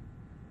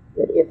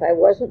that if I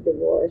wasn't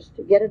divorced,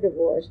 to get a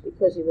divorce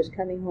because he was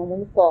coming home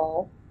in the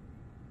fall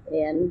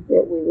and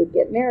that we would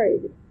get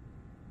married.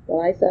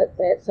 Well, I thought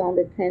that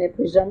sounded kind of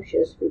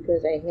presumptuous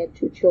because I had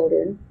 2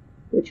 children,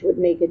 which would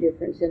make a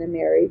difference in a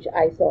marriage,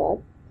 I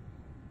thought.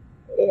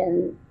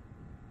 And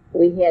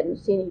we hadn't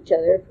seen each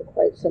other for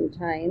quite some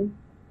time.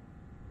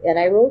 And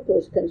I wrote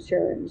those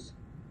concerns,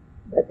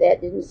 but that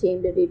didn't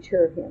seem to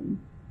deter him.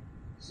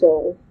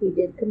 So he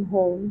did come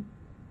home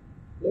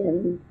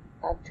in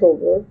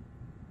October,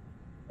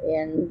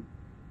 and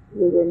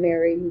we were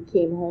married. He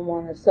came home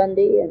on a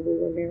Sunday, and we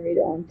were married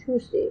on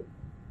Tuesday.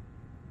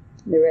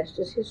 The rest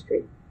is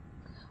history.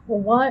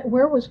 Well,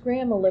 where was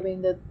Grandma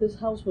living that this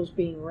house was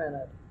being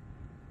rented?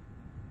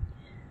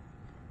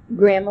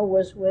 Grandma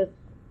was with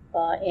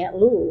Aunt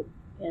Lou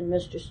and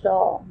Mr.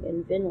 Stahl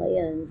in Finley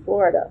and in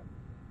Florida.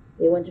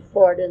 They went to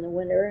Florida in the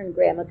winter, and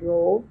Grandma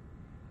drove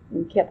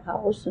and kept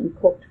house and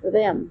cooked for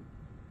them.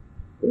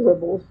 They were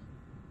both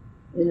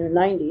in their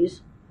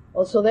 90s.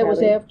 Oh, so that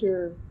was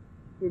after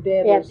your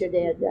dad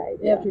Dad died.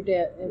 After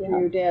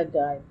your dad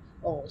died.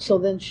 Oh, so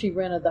then she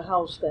rented the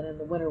house then in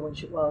the winter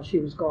while she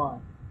was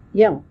gone.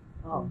 Yeah.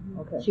 Oh,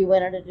 okay. She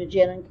rented it to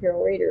Jen and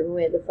Carol Rader, who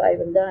had the 5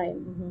 and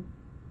dime.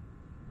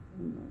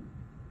 Mm-hmm.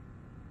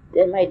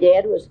 Then my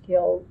dad was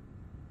killed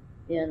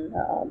in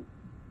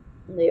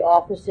the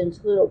office in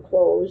Toledo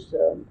closed,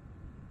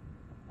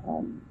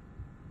 and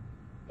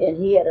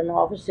he had an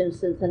office in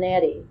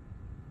Cincinnati.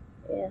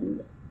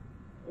 And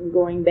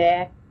going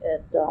back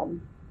at,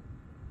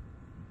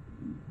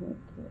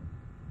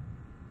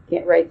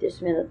 can't right this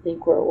minute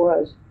think where it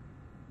was,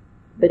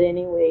 but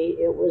anyway,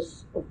 it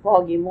was a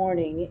foggy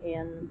morning,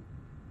 and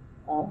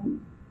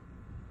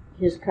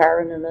his car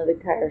and another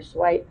car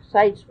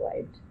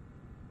sideswiped,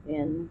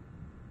 and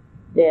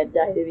Dad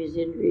died of his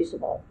injuries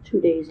about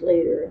 2 days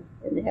later,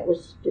 and that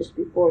was just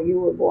before you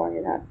were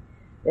born.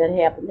 That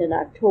happened in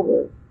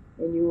October,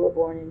 and you were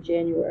born in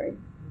January.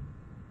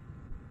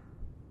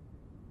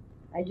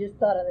 I just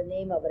thought of the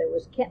name of it. It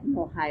was Kenton,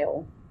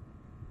 Ohio,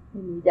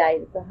 and he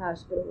died at the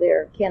hospital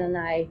there. Ken and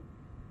I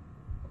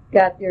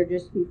got there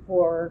just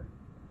before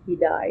he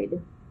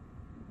died.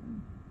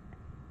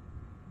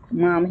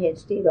 Mom had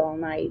stayed all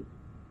night.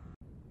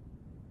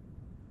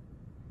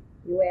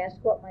 You asked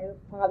what my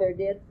father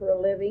did for a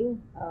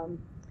living.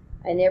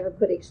 I never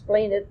could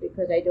explain it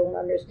because I don't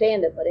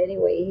understand it, but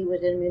anyway, he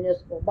was in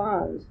municipal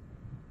bonds.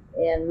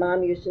 And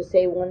Mom used to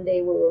say one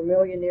day we were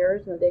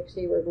millionaires and the next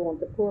day we were going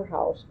to the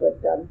poorhouse, but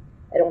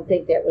I don't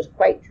think that was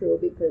quite true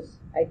because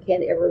I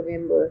can't ever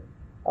remember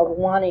of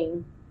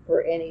wanting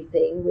for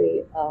anything.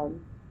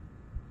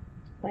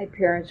 My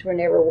parents were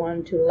never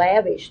one to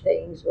lavish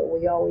things, but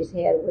we always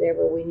had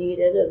whatever we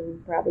needed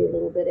and probably a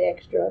little bit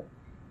extra.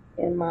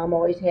 And Mom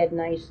always had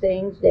nice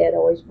things. Dad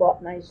always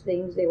bought nice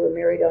things. They were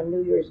married on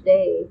New Year's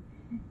Day,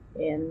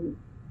 and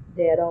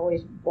Dad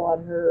always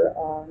bought her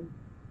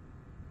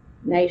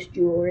nice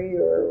jewelry,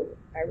 or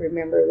I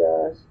remember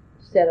the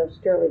set of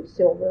sterling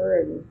silver,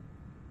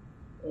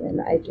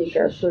 and I think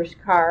our first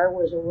car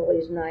was a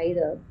Willie's Knight,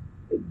 a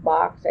big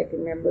box I can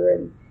remember,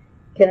 and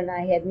Ken and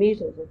I had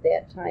measles at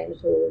that time,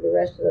 so the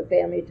rest of the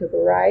family took a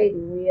ride,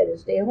 and we had to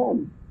stay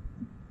home.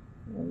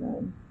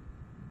 And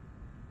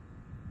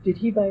did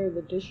he buy her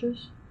the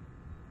dishes?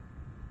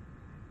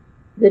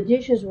 The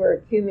dishes were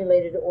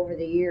accumulated over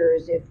the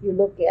years. If you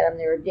look at them,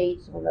 there are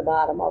dates on the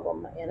bottom of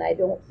them, and I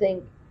don't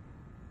think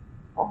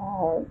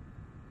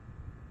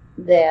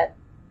that,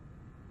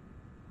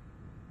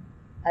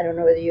 I don't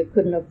know whether you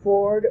couldn't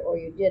afford or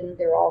you didn't.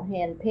 They're all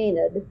hand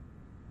painted,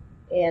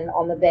 and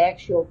on the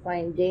backs you'll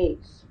find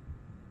dates,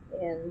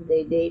 and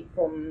they date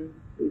from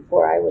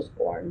before I was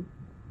born.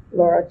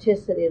 Laura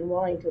Tissett in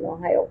Wellington,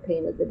 Ohio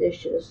painted the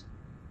dishes,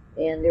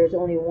 and there's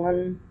only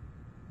one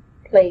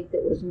plate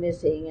that was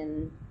missing,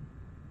 and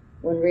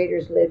when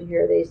Raiders lived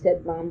here, they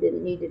said Mom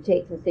didn't need to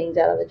take the things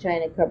out of the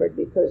china cupboard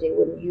because they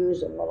wouldn't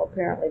use them. Well,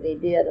 apparently they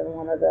did, and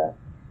one of the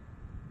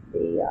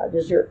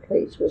dessert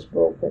plates was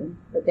broken.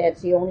 But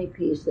that's the only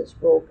piece that's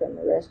broken.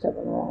 The rest of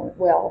them are all,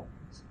 well,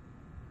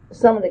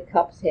 some of the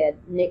cups had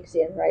nicks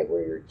in right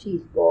where your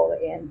teeth go,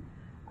 and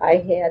I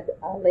had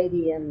a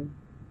lady in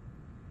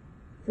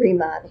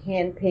Fremont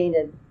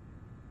hand-painted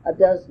a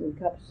dozen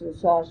cups and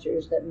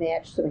saucers that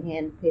match some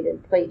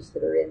hand-painted plates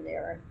that are in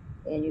there.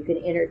 And you can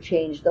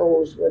interchange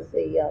those with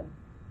the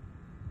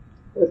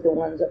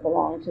ones that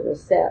belong to the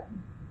set.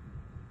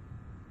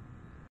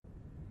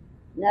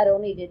 Not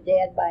only did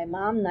Dad buy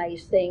Mom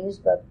nice things,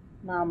 but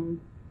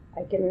Mom,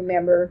 I can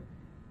remember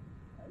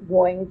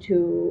going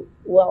to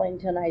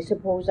Wellington. I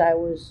suppose I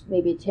was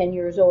maybe 10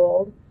 years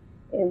old,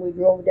 and we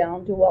drove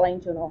down to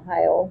Wellington,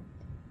 Ohio,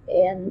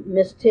 and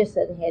Miss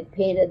Tissett had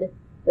painted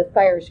the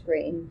fire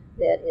screen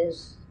that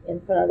is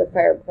in front of the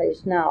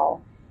fireplace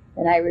now.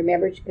 And I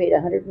remember she paid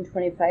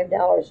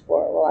 $125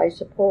 for it. Well, I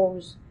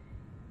suppose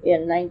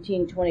in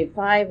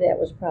 1925 that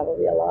was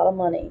probably a lot of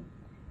money.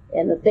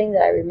 And the thing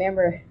that I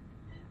remember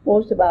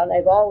most about, and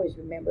I've always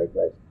remembered,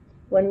 was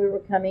when we were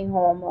coming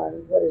home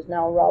on what is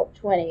now Route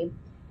 20,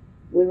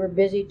 we were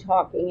busy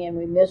talking and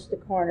we missed the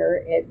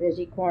corner at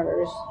Busy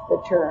Corners,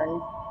 the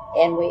turn,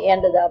 and we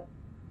ended up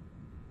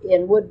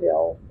in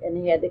Woodville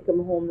and had to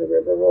come home the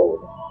River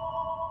Road.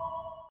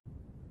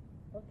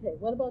 Okay,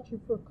 what about your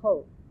fur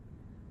coat?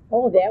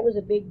 Oh, that was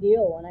a big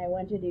deal. When I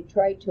went to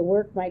Detroit to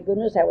work, my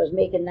goodness, I was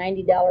making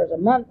 $90 a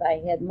month.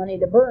 I had money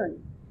to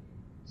burn.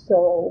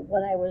 So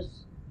when I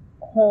was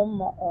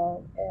home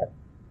at,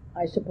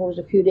 I suppose,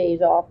 a few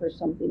days off or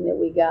something that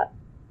we got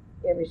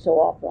every so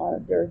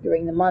often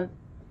during the month,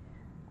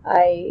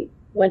 I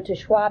went to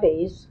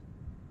Schwabe's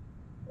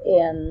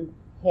and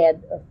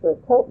had a fur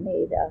coat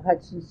made, a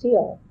Hudson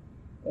Seal.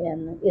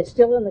 And it's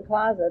still in the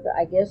closet.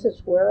 I guess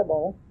it's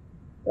wearable,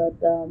 but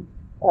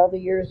all the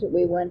years that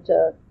we went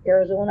to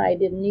Arizona, I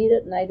didn't need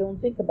it, and I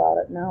don't think about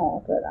it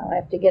now, but I'll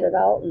have to get it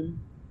out and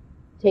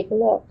take a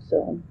look.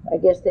 So I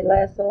guess they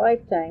last a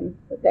lifetime,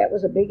 but that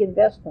was a big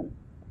investment.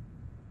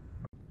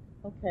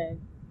 Okay.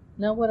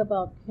 Now what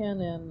about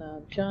Ken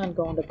and John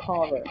going to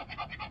Culver?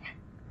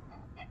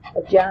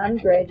 John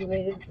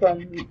graduated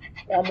from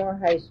Elmore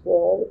High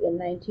School in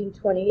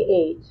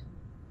 1928,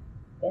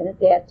 and at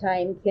that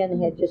time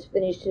Ken had just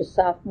finished his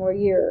sophomore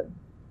year.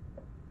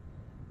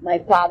 My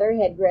father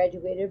had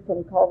graduated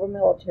from Culver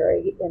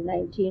Military in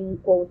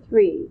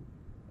 1903,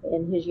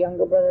 and his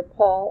younger brother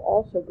Paul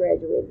also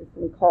graduated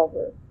from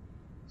Culver.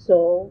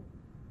 So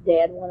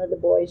Dad wanted the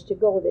boys to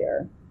go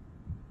there.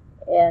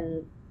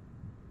 And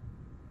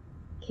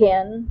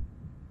Ken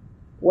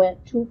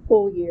went 2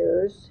 full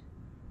years.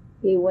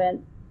 He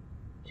went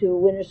to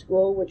winter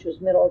school, which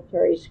was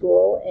military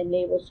school, and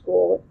naval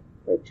school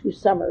for 2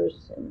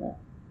 summers.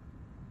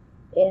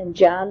 And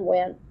John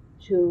went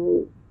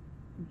to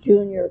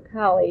junior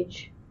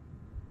college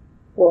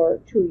for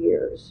 2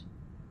 years.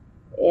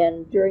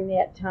 And during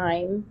that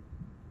time,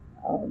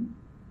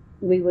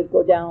 we would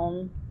go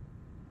down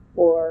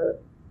for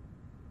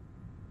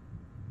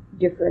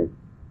different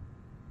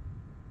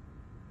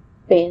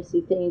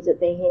fancy things that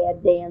they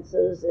had,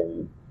 dances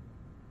and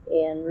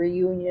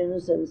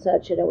reunions and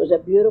such, and it was a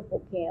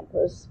beautiful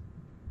campus.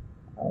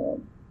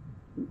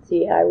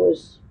 See, I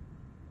was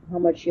how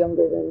much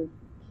younger than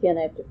Ken?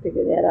 I have to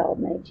figure that out,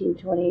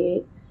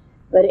 1928.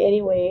 But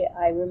anyway,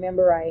 I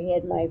remember I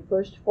had my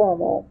first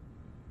formal,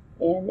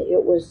 and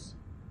it was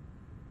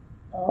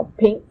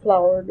pink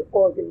flowered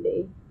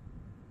organdy,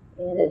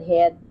 and it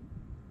had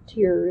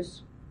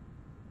tiers,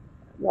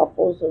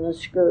 ruffles, and a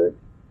skirt,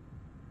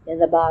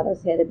 and the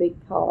bodice had a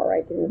big collar.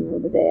 I can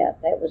remember that.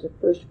 That was the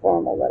first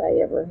formal that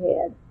I ever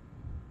had.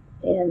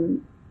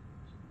 And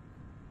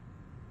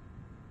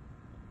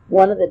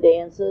one of the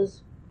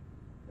dances,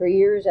 for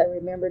years I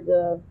remembered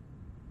the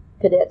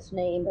cadet's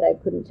name, but I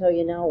couldn't tell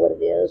you now what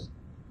it is.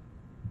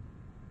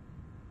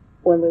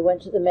 When we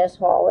went to the mess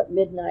hall at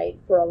midnight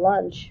for a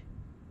lunch,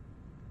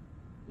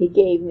 he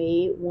gave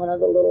me one of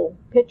the little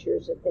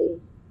pictures that they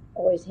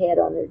always had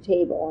on their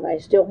table, and I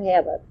still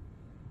have it.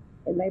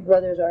 And my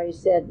brothers always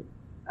said,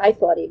 I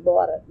thought he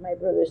bought it. My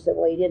brother said,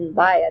 well, he didn't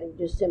buy it, he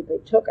just simply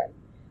took it.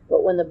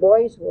 But when the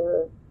boys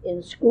were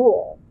in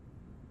school,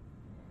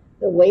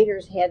 the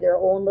waiters had their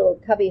own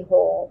little cubby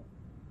hole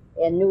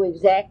and knew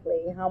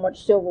exactly how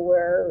much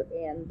silverware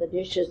and the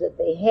dishes that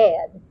they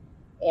had.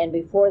 And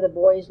before the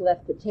boys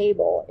left the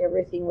table,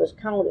 everything was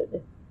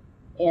counted.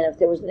 And if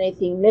there was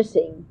anything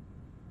missing,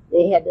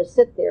 they had to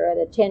sit there at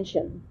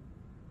attention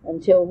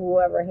until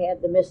whoever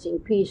had the missing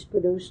piece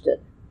produced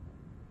it.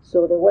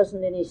 So there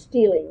wasn't any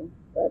stealing,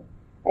 but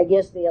I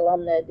guess the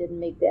alumni didn't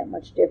make that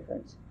much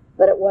difference.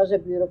 But it was a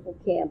beautiful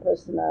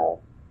campus, and it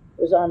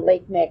was on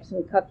Lake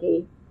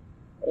Maxinkuckee.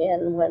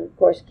 And when, of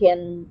course,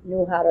 Ken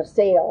knew how to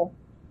sail,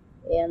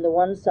 and the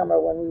one summer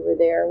when we were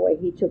there, well,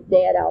 he took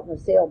Dad out in a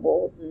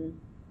sailboat, and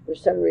for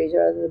some reason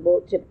or other, the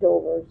boat tipped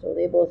over, so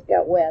they both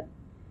got wet.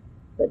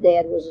 But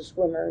Dad was a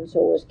swimmer, and so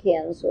was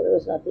Ken, so there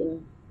was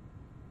nothing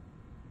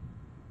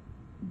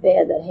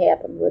bad that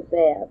happened with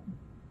that.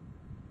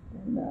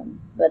 And,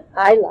 but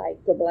I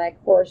liked the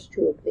Black Horse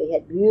Troupe. They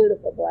had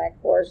beautiful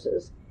black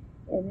horses,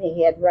 and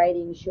they had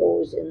riding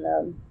shows in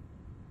the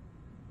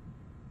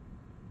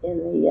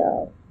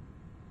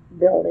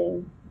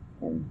building,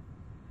 and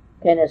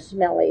kind of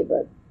smelly,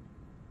 but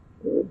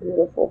they were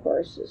beautiful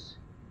horses.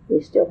 They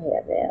still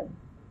have that.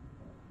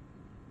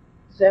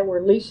 Is that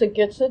where Lisa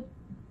gets it?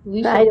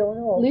 Lisa, I don't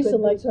know. Lisa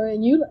likes her,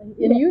 and you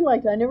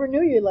liked. I never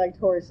knew you liked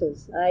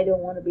horses. I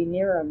don't want to be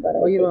near them, but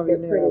I you think don't they're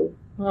be near pretty. them.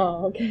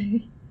 Oh,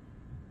 okay.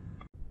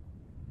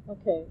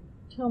 Okay,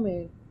 tell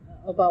me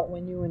about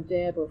when you and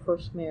Dad were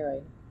first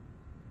married.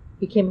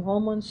 He came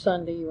home on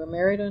Sunday. You were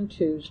married on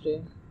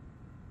Tuesday.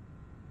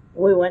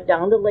 We went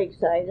down to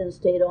Lakeside and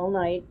stayed all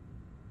night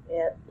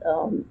at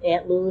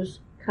Aunt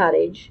Lou's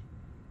cottage,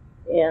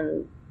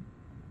 and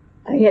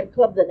I had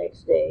club the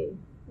next day.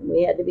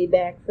 We had to be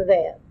back for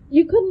that.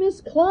 You couldn't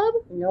miss club?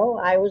 No,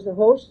 I was the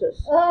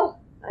hostess. Oh.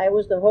 I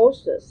was the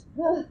hostess.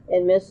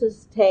 And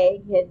Mrs.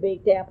 Tagg had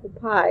baked apple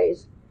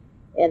pies.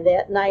 And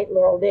that night,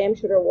 Laurel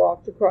Damshutter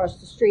walked across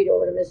the street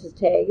over to Mrs.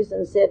 Tagg's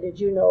and said, did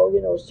you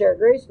know, Sarah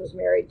Grace was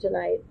married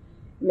tonight.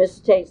 And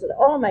Mrs. Tagg said,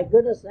 oh my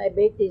goodness, and I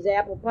baked these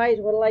apple pies,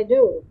 what'll I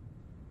do?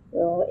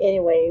 Well,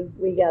 anyway,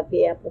 we got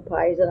the apple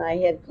pies and I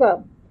had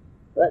club.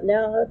 But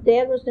no,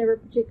 Dad was never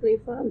particularly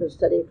fond of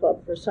study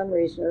club for some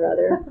reason or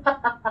other.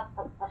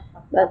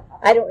 But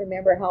I don't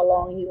remember how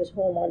long he was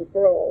home on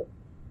furlough.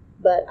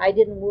 But I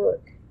didn't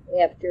work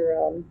after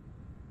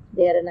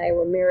Dad and I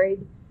were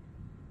married.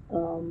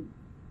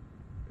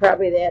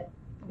 Probably that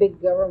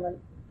big government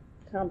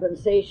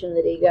compensation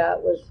that he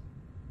got was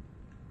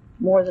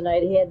more than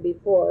I'd had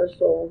before.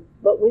 So,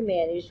 but we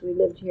managed. We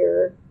lived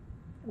here,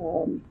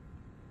 and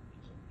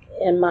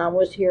Mom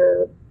was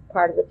here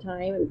part of the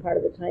time, and part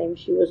of the time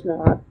she was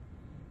not.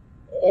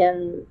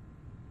 And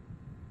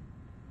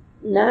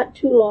not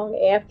too long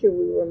after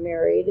we were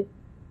married,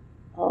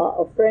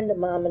 a friend of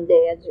Mom and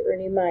Dad's,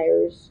 Ernie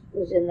Myers,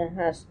 was in the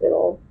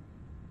hospital,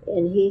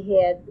 and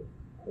he had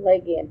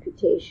leg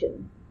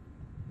amputation.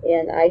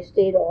 And I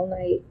stayed all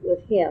night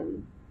with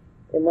him.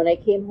 And when I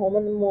came home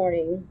in the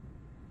morning,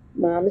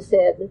 Mom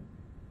said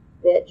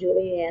that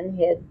Julianne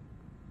had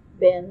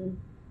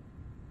been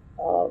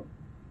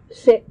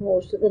sick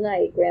most of the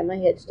night.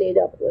 Grandma had stayed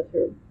up with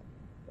her.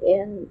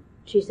 And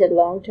she said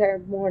long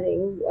tired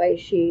morning why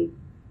she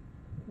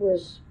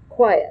was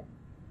quiet.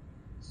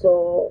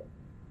 So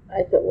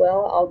I thought,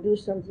 well, I'll do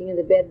something in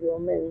the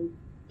bedroom and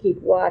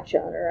keep watch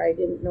on her. I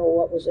didn't know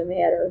what was the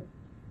matter.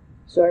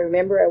 So I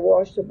remember I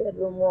washed the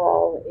bedroom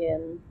wall,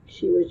 and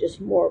she was just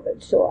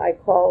morbid. So I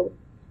called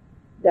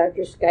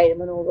Dr.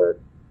 Scheidemann over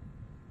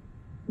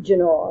at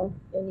Genoa,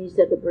 and he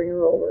said to bring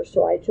her over.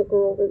 So I took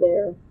her over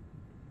there.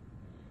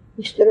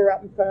 He stood her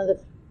up in front of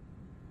the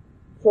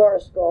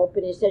fluoroscope,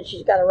 and he said,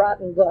 she's got a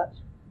rotten gut.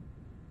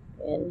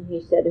 And he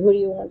said, who do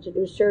you want to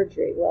do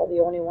surgery? Well, the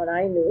only one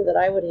I knew that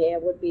I would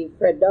have would be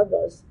Fred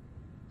Douglas.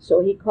 So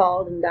he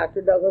called, and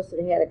Dr. Douglas had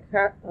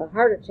a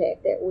heart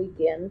attack that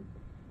weekend,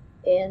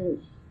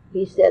 and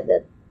he said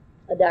that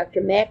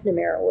Dr.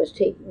 McNamara was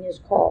taking his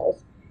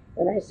calls.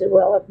 And I said,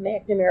 well, if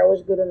McNamara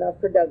was good enough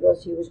for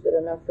Douglas, he was good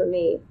enough for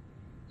me.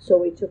 So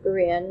we took her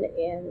in,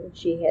 and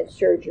she had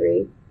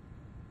surgery,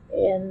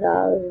 and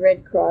the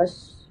Red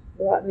Cross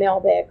brought Mel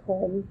back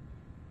home,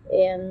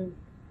 and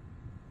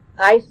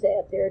I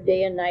sat there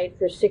day and night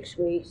for 6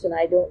 weeks, and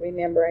I don't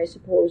remember. I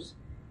suppose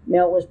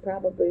Mel was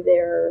probably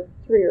there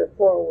 3 or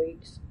 4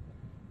 weeks,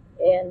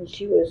 and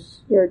she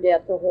was near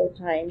death the whole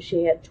time.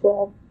 She had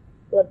 12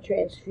 blood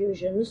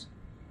transfusions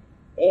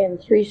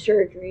and 3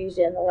 surgeries,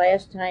 and the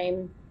last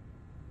time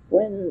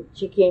when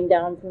she came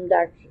down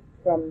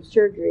from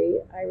surgery,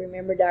 I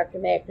remember Dr.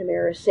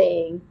 McNamara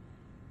saying,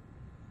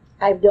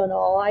 I've done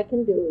all I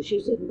can do.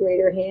 She's in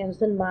greater hands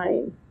than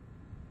mine.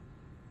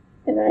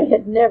 And I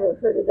had never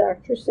heard a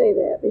doctor say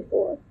that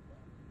before.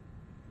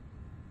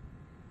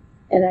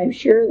 And I'm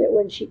sure that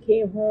when she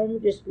came home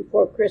just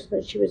before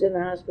Christmas, she was in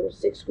the hospital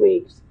 6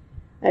 weeks.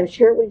 I'm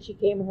sure when she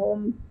came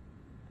home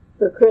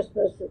for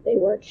Christmas that they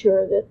weren't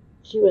sure that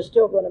she was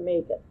still going to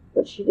make it,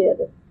 but she did.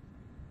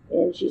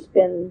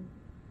 And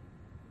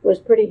was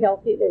pretty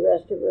healthy the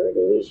rest of her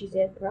days. She's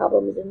had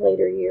problems in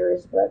later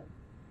years, but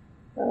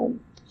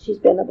she's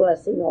been a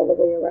blessing all the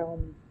way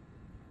around.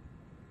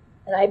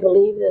 And I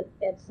believe that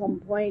at some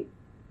point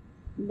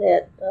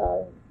that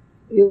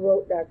you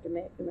wrote Dr.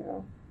 McNamara.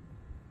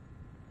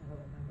 I don't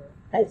remember.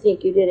 I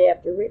think you did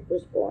after Rick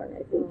was born.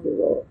 I think you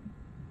wrote.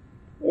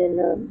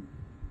 And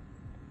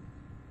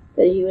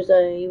but he was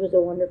a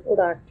wonderful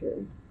doctor,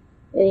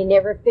 and he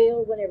never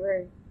failed.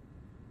 Whenever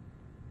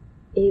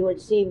he would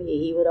see me,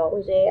 he would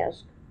always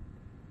ask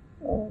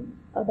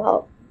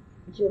about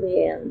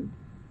Julianne,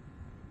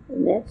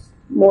 and that's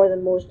more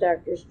than most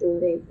doctors do.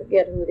 They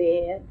forget who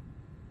they had.